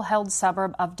Syrian rebel-held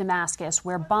suburb of Damascus,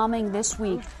 where bombing this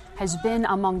week has been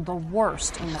among the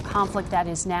worst in the conflict that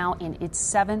is now in its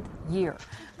 7th year.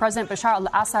 President Bashar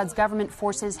al-Assad's government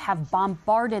forces have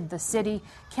bombarded the city,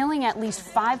 killing at least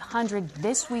 500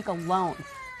 this week alone,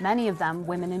 many of them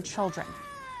women and children.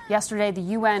 Yesterday, the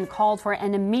UN called for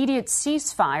an immediate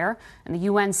ceasefire, and the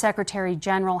UN Secretary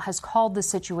General has called the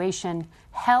situation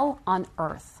hell on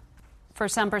earth. For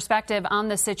some perspective on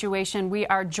the situation, we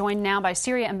are joined now by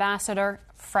Syria Ambassador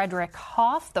Frederick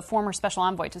Hoff, the former special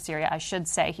envoy to Syria, I should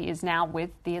say. He is now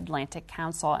with the Atlantic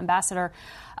Council. Ambassador,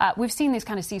 we've seen these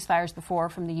kind of ceasefires before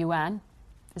from the UN.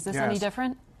 Is this any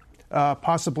different?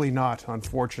 Possibly not,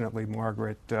 unfortunately,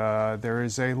 Margaret. There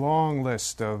is a long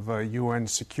list of UN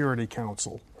Security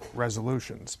Council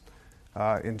resolutions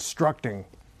instructing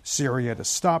Syria to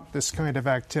stop this kind of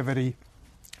activity,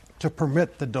 to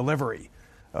permit the delivery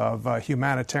of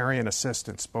humanitarian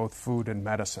assistance, both food and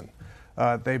medicine.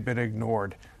 They've been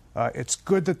ignored. It's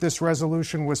good that this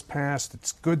resolution was passed.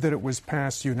 It's good that it was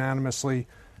passed unanimously,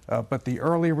 but the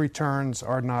early returns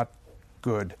are not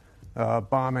good.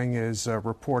 Bombing is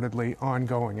reportedly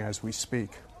ongoing as we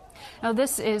speak. Now,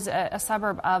 this is a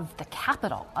suburb of the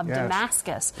capital of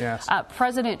Damascus. Yes.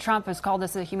 President Trump has called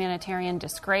this a humanitarian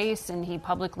disgrace, and he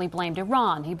publicly blamed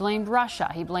Iran. He blamed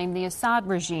Russia. He blamed the Assad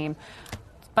regime.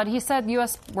 But he said the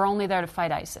U.S. were only there to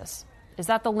fight ISIS. Is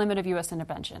that the limit of U.S.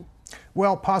 intervention?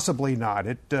 Well, possibly not.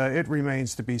 It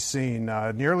remains to be seen.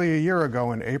 Nearly a year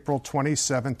ago, in April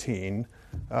 2017,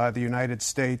 the United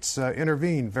States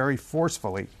intervened very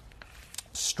forcefully,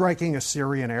 striking a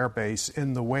Syrian air base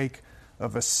in the wake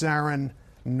of a sarin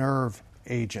nerve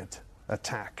agent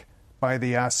attack by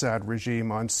the Assad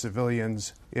regime on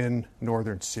civilians in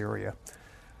northern Syria.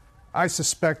 I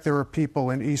suspect there are people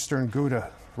in eastern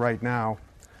Ghouta right now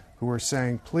who are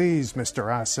saying, please,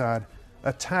 Mr. Assad,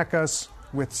 attack us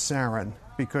with sarin,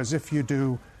 because if you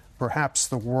do, perhaps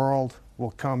the world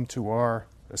will come to our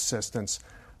assistance.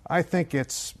 I think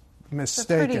it's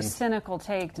mistaken. It's a pretty cynical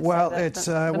take to say that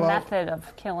the method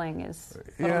of killing is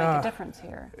going to make a difference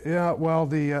here. Yeah, well,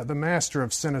 the master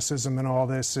of cynicism in all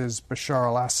this is Bashar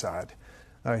al-Assad.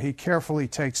 He carefully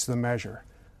takes the measure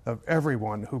of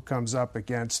everyone who comes up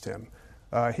against him.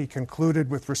 He concluded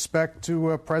with respect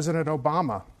to President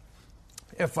Obama,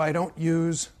 if I don't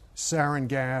use sarin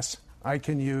gas, I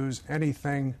can use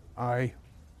anything I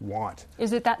want.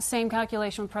 Is it that same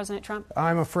calculation with President Trump?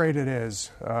 I'm afraid it is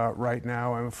right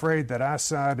now. I'm afraid that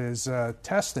Assad is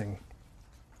testing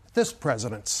this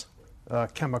president's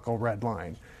chemical red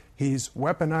line. He's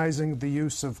weaponizing the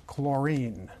use of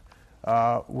chlorine,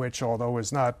 which, although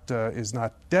is not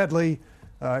deadly,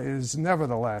 is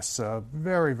nevertheless a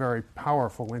very, very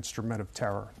powerful instrument of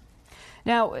terror.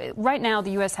 Now, right now,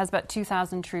 the U.S. has about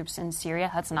 2,000 troops in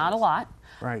Syria. That's not a lot.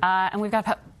 Right. And we've got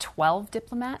about 12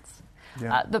 diplomats.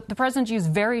 Yeah. The president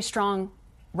used very strong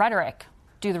rhetoric.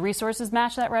 Do the resources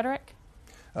match that rhetoric?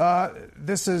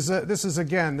 This is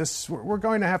again, we're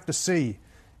going to have to see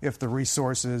if the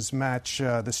resources match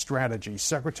the strategy.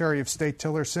 Secretary of State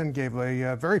Tillerson gave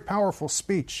a very powerful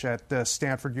speech at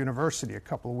Stanford University a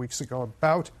couple of weeks ago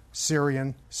about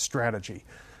Syrian strategy.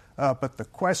 But the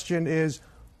question is,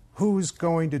 who's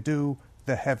going to do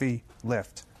the heavy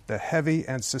lift, the heavy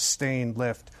and sustained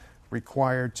lift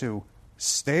required to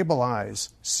stabilize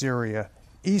Syria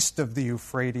east of the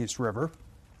Euphrates River,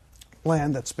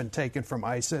 land that's been taken from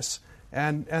ISIS,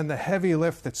 and the heavy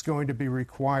lift that's going to be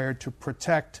required to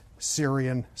protect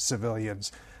Syrian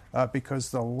civilians,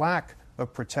 because the lack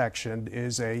of protection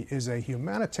is a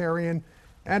humanitarian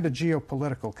and a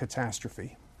geopolitical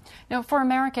catastrophe. Now, for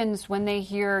Americans, when they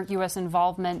hear U.S.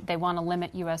 involvement, they want to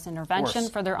limit U.S. intervention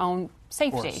for their own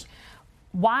safety.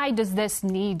 Why does this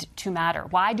need to matter?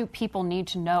 Why do people need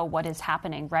to know what is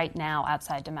happening right now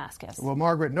outside Damascus? Well,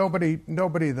 Margaret, nobody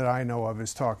that I know of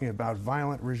is talking about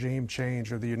violent regime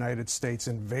change or the United States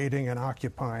invading and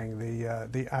occupying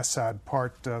the Assad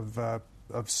part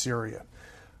of Syria.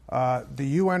 The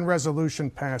UN resolution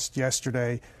passed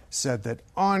yesterday said that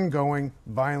ongoing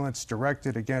violence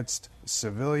directed against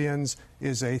civilians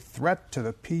is a threat to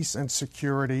the peace and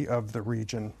security of the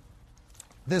region.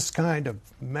 This kind of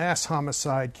mass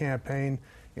homicide campaign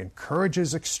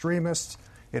encourages extremists.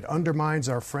 It undermines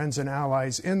our friends and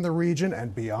allies in the region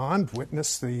and beyond.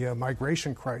 Witness the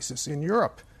migration crisis in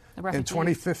Europe in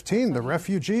 2015, the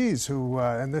refugees who,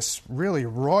 and this really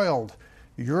roiled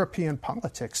European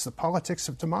politics, the politics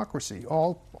of democracy,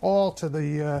 all to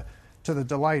the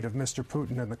delight of Mr.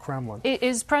 Putin and the Kremlin.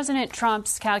 Is President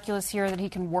Trump's calculus here that he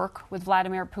can work with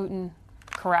Vladimir Putin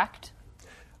correct?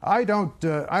 I don't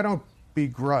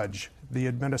begrudge the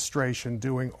administration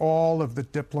doing all of the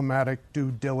diplomatic due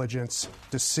diligence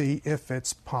to see if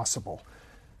it's possible.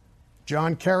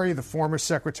 John Kerry, the former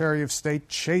Secretary of State,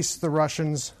 chased the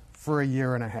Russians for a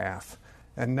year and a half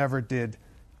and never did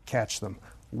catch them.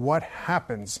 What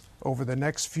happens over the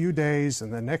next few days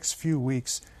and the next few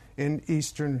weeks in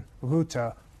eastern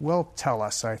Ghouta will tell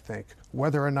us, I think,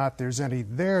 whether or not there's any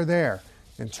there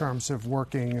in terms of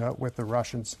working with the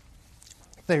Russians.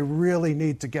 They really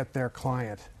need to get their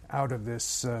client out of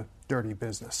this dirty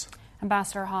business.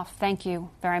 Ambassador Hoff, thank you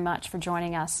very much for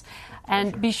joining us.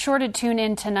 And be sure to tune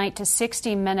in tonight to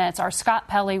 60 Minutes. Our Scott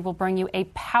Pelley will bring you a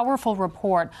powerful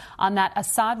report on that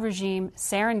Assad regime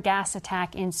sarin gas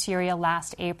attack in Syria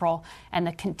last April and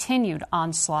the continued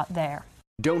onslaught there.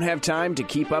 Don't have time to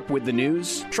keep up with the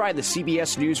news? Try the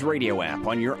CBS News Radio app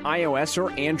on your iOS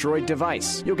or Android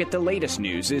device. You'll get the latest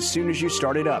news as soon as you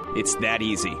start it up. It's that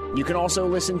easy. You can also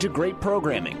listen to great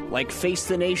programming like Face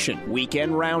the Nation,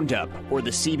 Weekend Roundup, or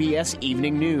the CBS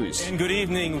Evening News. And good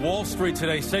evening. Wall Street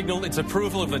today signaled its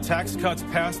approval of the tax cuts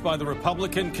passed by the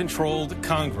Republican-controlled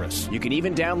Congress. You can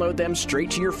even download them straight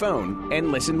to your phone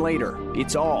and listen later.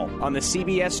 It's all on the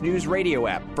CBS News Radio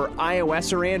app for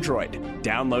iOS or Android.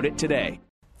 Download it today.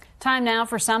 Time now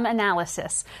for some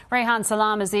analysis. Reihan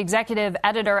Salam is the executive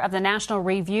editor of the National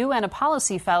Review and a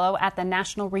policy fellow at the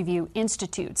National Review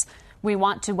Institutes. We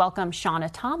want to welcome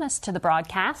Shauna Thomas to the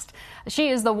broadcast. She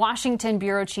is the Washington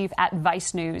bureau chief at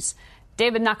Vice News.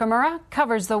 David Nakamura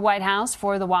covers the White House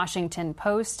for the Washington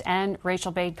Post, and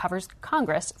Rachel Bade covers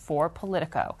Congress for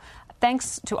Politico.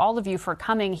 Thanks to all of you for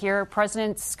coming here.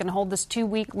 President's going to hold this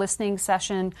 2-week listening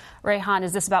session. Reihan,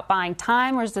 is this about buying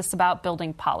time or is this about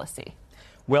building policy?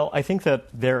 Well, I think that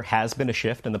there has been a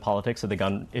shift in the politics of the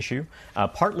gun issue,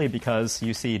 partly because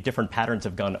you see different patterns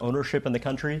of gun ownership in the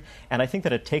country. And I think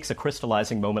that it takes a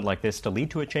crystallizing moment like this to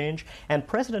lead to a change. And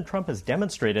President Trump has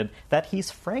demonstrated that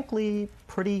he's frankly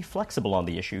pretty flexible on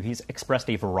the issue. He's expressed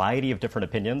a variety of different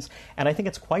opinions. And I think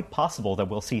it's quite possible that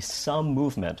we'll see some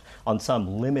movement on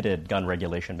some limited gun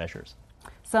regulation measures.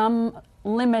 Some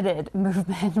limited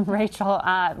movement, Rachel.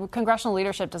 Congressional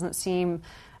leadership doesn't seem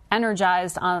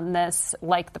energized on this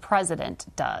like the president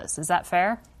does. Is that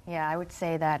fair? Yeah, I would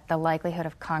say that the likelihood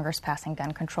of Congress passing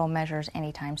gun control measures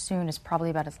anytime soon is probably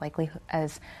about as likely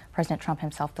as President Trump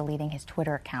himself deleting his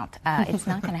Twitter account. It's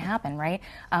not going to happen, right?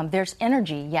 There's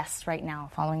energy, yes, right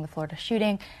now following the Florida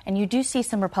shooting. And you do see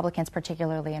some Republicans,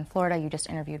 particularly in Florida. You just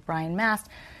interviewed Brian Mast,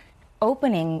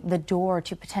 opening the door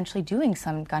to potentially doing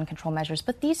some gun control measures.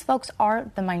 But these folks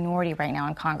are the minority right now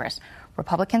in Congress.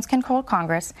 Republicans control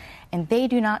Congress, and they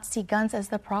do not see guns as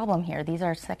the problem here. These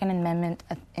are Second Amendment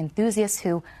enthusiasts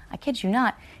who, I kid you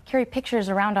not, carry pictures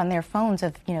around on their phones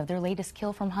of, their latest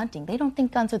kill from hunting. They don't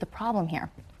think guns are the problem here.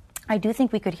 I do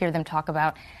think we could hear them talk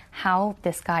about how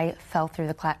this guy slipped through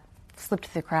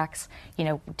the cracks.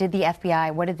 Did the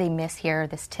FBI, what did they miss here?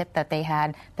 This tip that they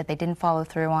had that they didn't follow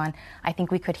through on. I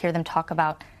think we could hear them talk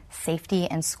about safety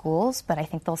in schools, but I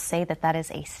think they'll say that is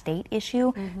a state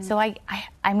issue. Mm-hmm. So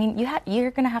I mean,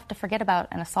 you're going to have to forget about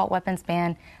an assault weapons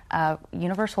ban.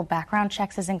 Universal background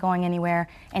checks isn't going anywhere,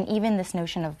 and even this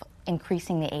notion of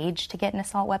increasing the age to get an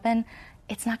assault weapon,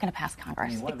 it's not going to pass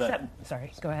Congress.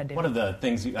 Sorry, go ahead, David. One of the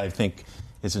things I think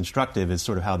is instructive is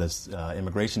sort of how this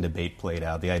immigration debate played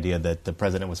out, the idea that the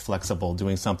president was flexible,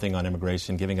 doing something on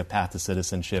immigration, giving a path to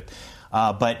citizenship.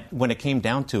 But when it came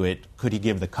down to it, could he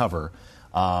give the cover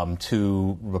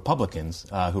to Republicans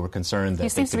who were concerned that he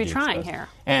seems to be trying here.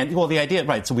 And, well, the idea,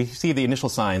 right, so we see the initial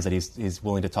signs that he's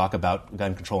willing to talk about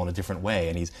gun control in a different way,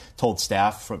 and he's told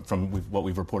staff from what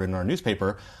we've reported in our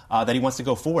newspaper that he wants to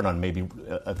go forward on maybe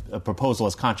a proposal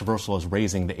as controversial as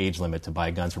raising the age limit to buy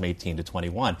guns from 18 to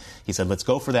 21. He said, let's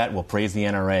go for that. We'll praise the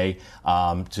NRA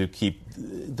to keep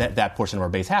that portion of our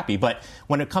base happy. But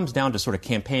when it comes down to sort of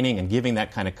campaigning and giving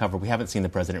that kind of cover, we haven't seen the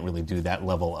president really do that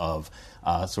level of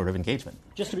sort of engagement.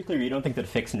 Just to be clear, you don't think that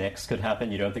fix NICS could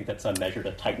happen? You don't think that's a measure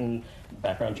to tighten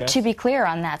background checks? To be clear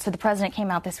on that, so the president came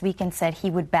out this week and said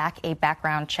he would back a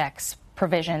background checks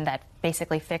provision that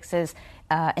basically fixes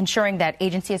ensuring that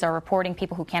agencies are reporting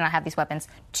people who cannot have these weapons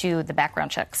to the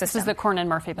background check system. This is the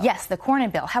Cornyn-Murphy bill. Yes, the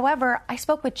Cornyn bill. However, I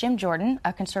spoke with Jim Jordan,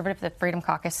 a conservative of the Freedom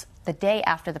Caucus, the day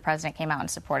after the president came out and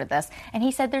supported this, and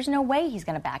he said there's no way he's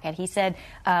going to back it. He said,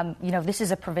 this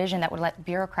is a provision that would let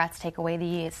bureaucrats take away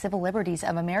the civil liberties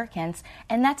of Americans,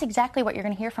 and that's exactly what you're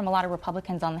going to hear from a lot of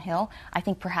Republicans on the Hill. I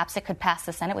think perhaps it could pass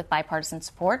the Senate with bipartisan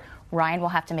support. Ryan will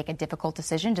have to make a difficult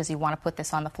decision. Does he want to put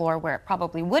this on the floor where it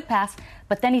probably would pass?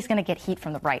 But then he's going to get heat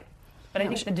from the right. But I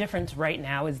think the difference right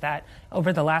now is that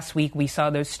over the last week, we saw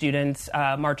those students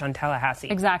march on Tallahassee.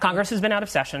 Exactly. Congress has been out of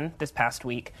session this past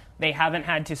week. They haven't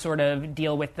had to sort of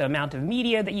deal with the amount of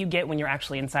media that you get when you're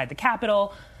actually inside the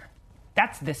Capitol.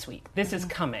 That's this week. This is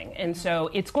coming. And so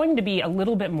it's going to be a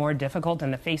little bit more difficult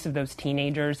in the face of those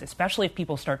teenagers, especially if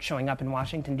people start showing up in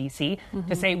Washington, D.C.,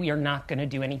 to say we are not going to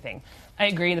do anything. I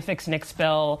agree the Fix NICS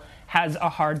bill has a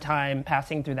hard time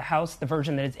passing through the House. The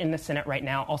version that is in the Senate right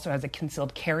now also has a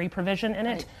concealed carry provision in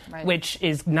it, which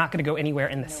is not going to go anywhere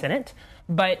in the Senate.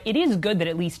 But it is good that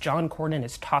at least John Cornyn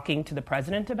is talking to the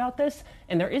president about this.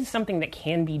 And there is something that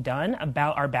can be done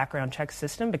about our background check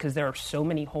system because there are so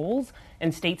many holes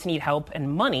and states need help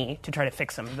and money to try to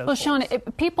fix some of those holes. Well,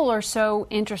 Sean, people are so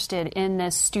interested in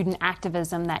this student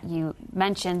activism that you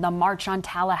mentioned, the March on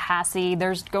Tallahassee.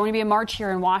 There's going to be a march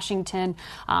here in Washington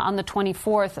on the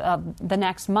 24th of the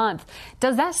next month.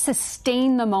 Does that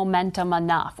sustain the momentum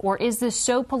enough? Or is this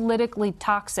so politically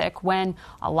toxic when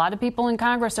a lot of people in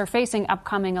Congress are facing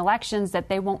upcoming elections that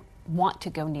they won't want to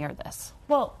go near this?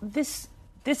 Well, this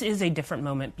is a different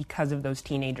moment because of those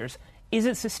teenagers. Is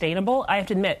it sustainable? I have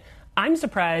to admit, I'm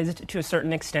surprised to a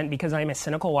certain extent because I'm a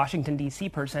cynical Washington, D.C.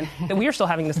 person that we are still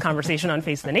having this conversation on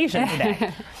Face the Nation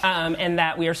today. And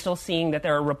that we are still seeing that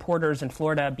there are reporters in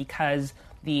Florida because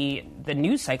the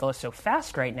news cycle is so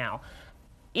fast right now.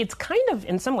 It's kind of,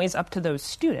 in some ways, up to those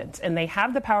students. And they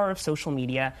have the power of social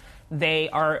media. They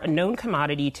are a known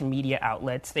commodity to media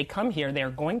outlets. They come here. They are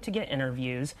going to get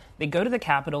interviews. They go to the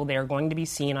Capitol. They are going to be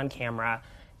seen on camera.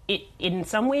 In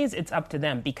some ways, it's up to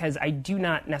them because I do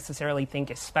not necessarily think,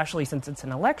 especially since it's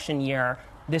an election year,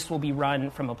 this will be run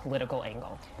from a political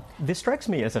angle. This strikes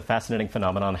me as a fascinating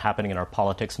phenomenon happening in our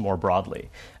politics more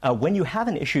broadly. When you have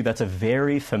an issue that's a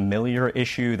very familiar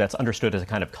issue, that's understood as a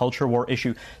kind of culture war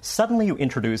issue, suddenly you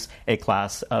introduce a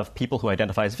class of people who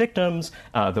identify as victims,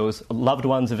 those loved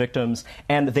ones of victims,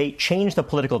 and they change the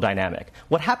political dynamic.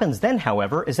 What happens then,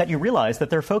 however, is that you realize that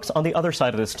there are folks on the other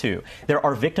side of this, too. There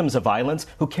are victims of violence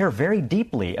who care very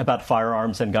deeply about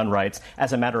firearms and gun rights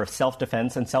as a matter of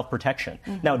self-defense and self-protection.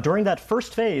 Mm-hmm. Now, during that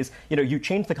first phase phase, you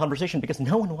change the conversation because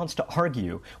no one wants to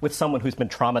argue with someone who's been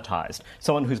traumatized,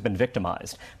 someone who's been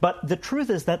victimized. But the truth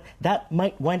is that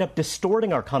might wind up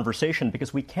distorting our conversation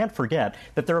because we can't forget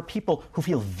that there are people who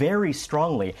feel very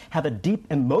strongly, have a deep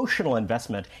emotional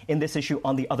investment in this issue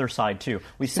on the other side, too.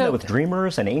 We've seen that with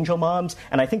Dreamers and Angel Moms,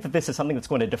 and I think that this is something that's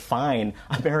going to define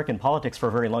American politics for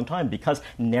a very long time because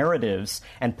narratives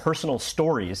and personal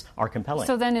stories are compelling.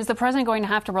 So then is the president going to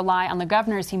have to rely on the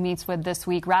governors he meets with this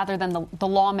week rather than the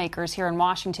lawmakers here in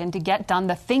Washington to get done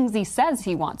the things he says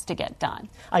he wants to get done?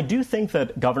 I do think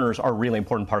that governors are a really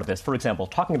important part of this. For example,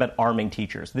 talking about arming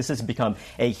teachers. This has become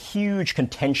a huge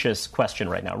contentious question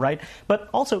right now, right? But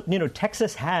also,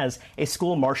 Texas has a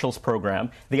school marshals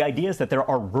program. The idea is that there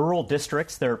are rural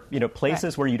districts, there are,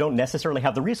 places where you don't necessarily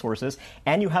have the resources,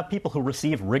 and you have people who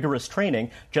receive rigorous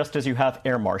training, just as you have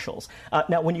air marshals.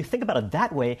 Now, when you think about it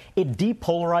that way, it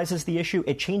depolarizes the issue.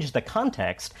 It changes the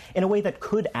context in a way that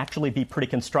could actually be pretty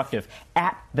constructive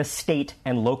at the state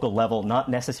and local level, not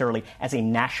necessarily as a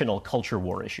national culture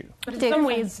war issue. But in some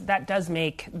ways, that does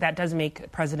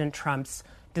make President Trump's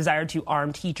desire to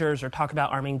arm teachers or talk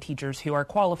about arming teachers who are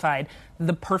qualified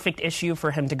the perfect issue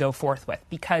for him to go forth with,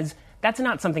 because that's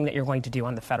not something that you're going to do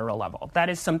on the federal level. That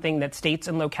is something that states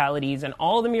and localities and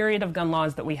all the myriad of gun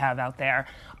laws that we have out there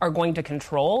are going to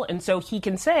control. And so he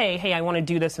can say, hey, I want to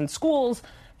do this in schools,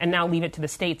 and now leave it to the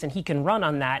states, and he can run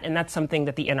on that. And that's something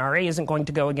that the NRA isn't going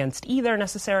to go against either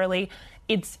necessarily.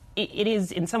 It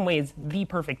is, in some ways, the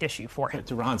perfect issue for him.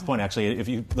 To Ron's point, actually, if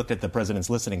you look at the president's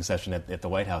listening session at the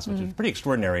White House, which was pretty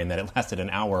extraordinary in that it lasted an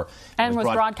hour. And was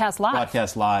broadcast live.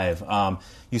 Broadcast live.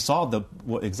 You saw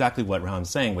exactly what Ron's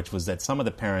saying, which was that some of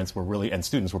the parents were really, and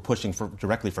students were pushing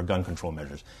directly for gun control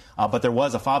measures. But there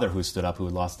was a father who stood up who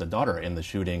lost a daughter in the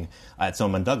shooting at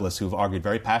Stoneman Douglas, who argued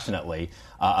very passionately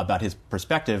about his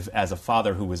perspective as a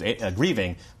father who was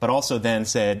grieving, but also then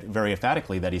said very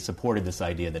emphatically that he supported this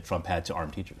idea that Trump had to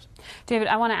arm teachers. David,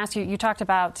 I want to ask you, you talked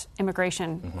about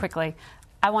immigration quickly.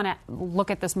 I want to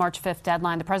look at this March 5th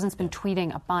deadline. The president's been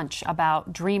tweeting a bunch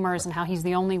about Dreamers and how he's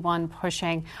the only one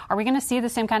pushing. Are we going to see the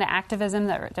same kind of activism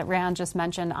that Rehan just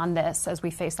mentioned on this as we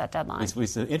face that deadline?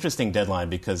 It's an interesting deadline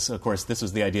because, of course, this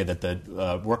was the idea that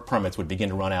the work permits would begin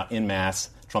to run out en masse.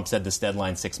 Trump said this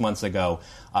deadline 6 months ago,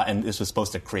 and this was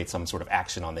supposed to create some sort of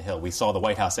action on the Hill. We saw the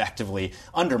White House actively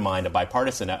undermine a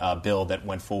bipartisan bill that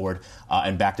went forward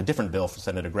and backed a different bill for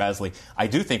Senator Grassley. I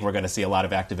do think we're going to see a lot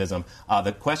of activism.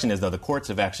 The question is, though, the courts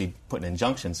have actually put an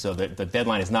injunction so that the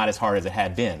deadline is not as hard as it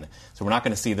had been. So we're not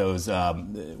going to see those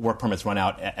work permits run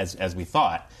out as we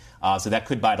thought. So that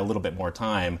could bide a little bit more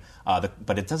time,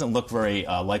 but it doesn't look very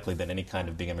likely that any kind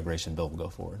of big immigration bill will go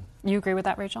forward. You agree with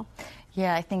that, Rachel?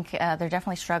 Yeah, I think they're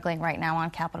definitely struggling right now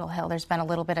on Capitol Hill. There's been a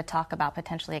little bit of talk about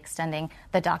potentially extending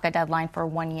the DACA deadline for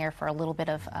 1 year for a little bit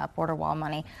of border wall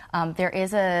money. There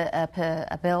is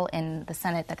a bill in the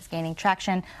Senate that is gaining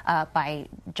traction by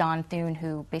John Thune,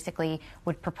 who basically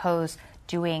would propose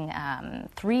doing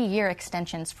 3-year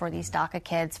extensions for these DACA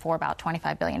kids for about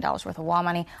 $25 billion worth of wall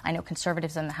money. I know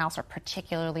conservatives in the House are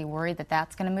particularly worried that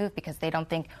that's going to move because they don't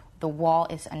think the wall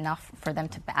is enough for them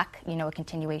to back, a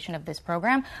continuation of this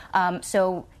program.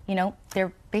 So,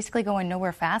 they're basically going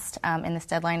nowhere fast, and this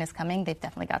deadline is coming. They've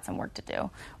definitely got some work to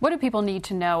do. What do people need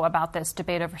to know about this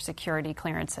debate over security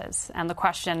clearances and the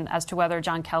question as to whether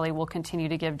John Kelly will continue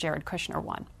to give Jared Kushner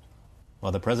one?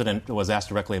 Well, the president was asked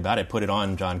directly about it, put it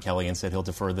on John Kelly, and said he'll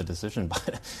defer the decision.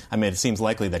 But, it seems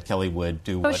likely that Kelly would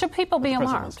do what should people be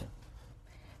alarmed?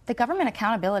 The Government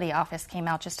Accountability Office came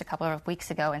out just a couple of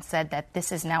weeks ago and said that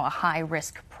this is now a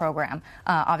high-risk program.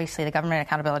 Obviously, the Government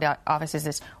Accountability Office is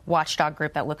this watchdog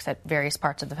group that looks at various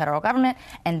parts of the federal government,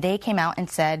 and they came out and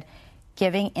said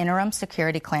giving interim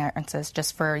security clearances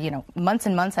just for, months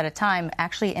and months at a time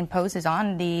actually imposes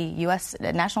on the U.S.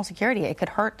 national security. It could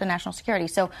hurt the national security.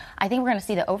 So I think we're going to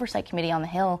see the Oversight Committee on the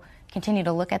Hill continue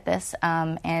to look at this,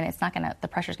 and it's not going to, the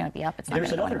pressure's going to be up. It's not going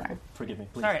to go anywhere. Forgive me,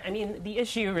 please. Sorry, the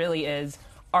issue really is,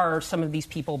 are some of these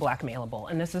people blackmailable?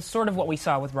 And this is sort of what we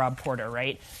saw with Rob Porter,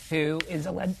 right? Who is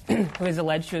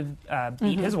alleged to have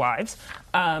beat his wives.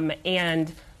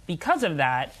 And because of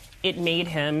that, it made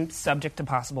him subject to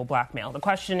possible blackmail. The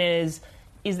question is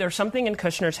there something in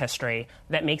Kushner's history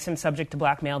that makes him subject to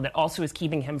blackmail that also is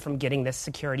keeping him from getting this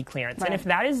security clearance? Right. And if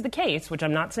that is the case, which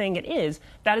I'm not saying it is,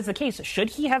 that is the case, should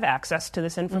he have access to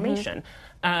this information?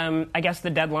 I guess the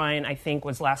deadline, I think,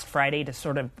 was last Friday to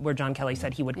sort of where John Kelly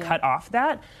said he would cut off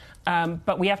that.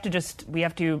 But we have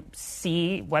to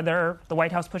see whether the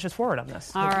White House pushes forward on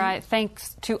this. All right.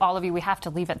 Thanks to all of you. We have to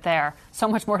leave it there. So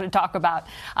much more to talk about.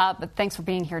 But thanks for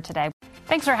being here today.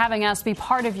 Thanks for having us be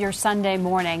part of your Sunday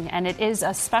morning, and it is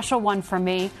a special one for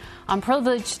me. I'm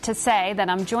privileged to say that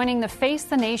I'm joining the Face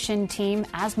the Nation team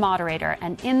as moderator,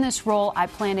 and in this role, I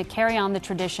plan to carry on the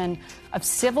tradition of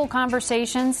civil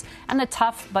conversations and the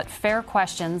tough but fair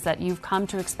questions that you've come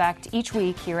to expect each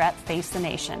week here at Face the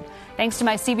Nation. Thanks to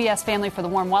my CBS family for the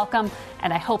warm welcome,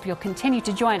 and I hope you'll continue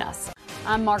to join us.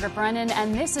 I'm Margaret Brennan,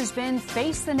 and this has been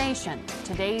Face the Nation.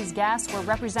 Today's guests were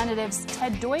Representatives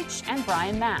Ted Deutsch and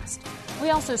Brian Mast. We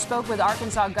also spoke with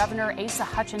Arkansas Governor Asa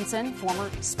Hutchinson,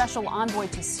 former Special Envoy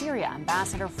to Syria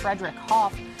Ambassador Frederick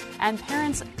Hoff, and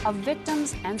parents of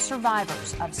victims and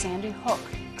survivors of Sandy Hook,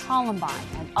 Columbine,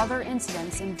 and other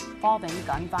incidents involving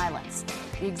gun violence.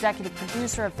 The executive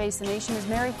producer of Face the Nation is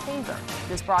Mary Hager.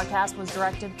 This broadcast was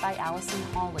directed by Allison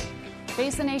Hawley.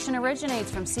 Face the Nation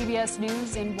originates from CBS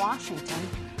News in Washington.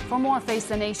 For more Face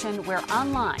the Nation, we're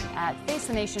online at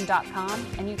facethenation.com,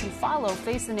 and you can follow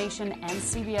Face the Nation and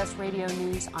CBS Radio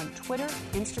News on Twitter,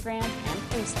 Instagram, and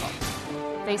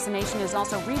Facebook. Face the Nation is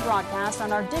also rebroadcast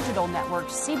on our digital network,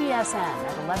 CBSN,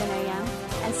 at 11 a.m.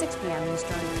 and 6 p.m.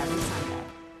 Eastern every Sunday.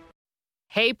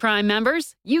 Hey, Prime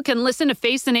members, you can listen to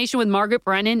Face the Nation with Margaret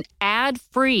Brennan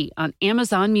ad-free on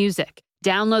Amazon Music.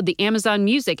 Download the Amazon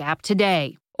Music app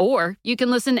today. Or you can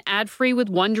listen ad-free with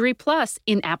Wondery Plus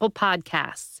in Apple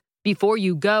Podcasts. Before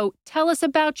you go, tell us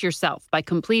about yourself by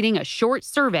completing a short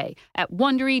survey at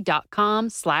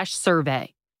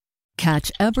Wondery.com/survey.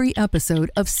 Catch every episode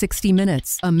of 60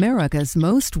 Minutes, America's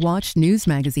most watched news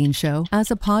magazine show, as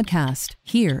a podcast.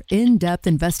 Hear in-depth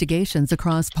investigations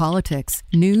across politics,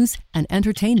 news, and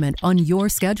entertainment on your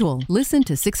schedule. Listen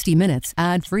to 60 Minutes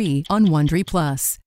ad-free on Wondery Plus.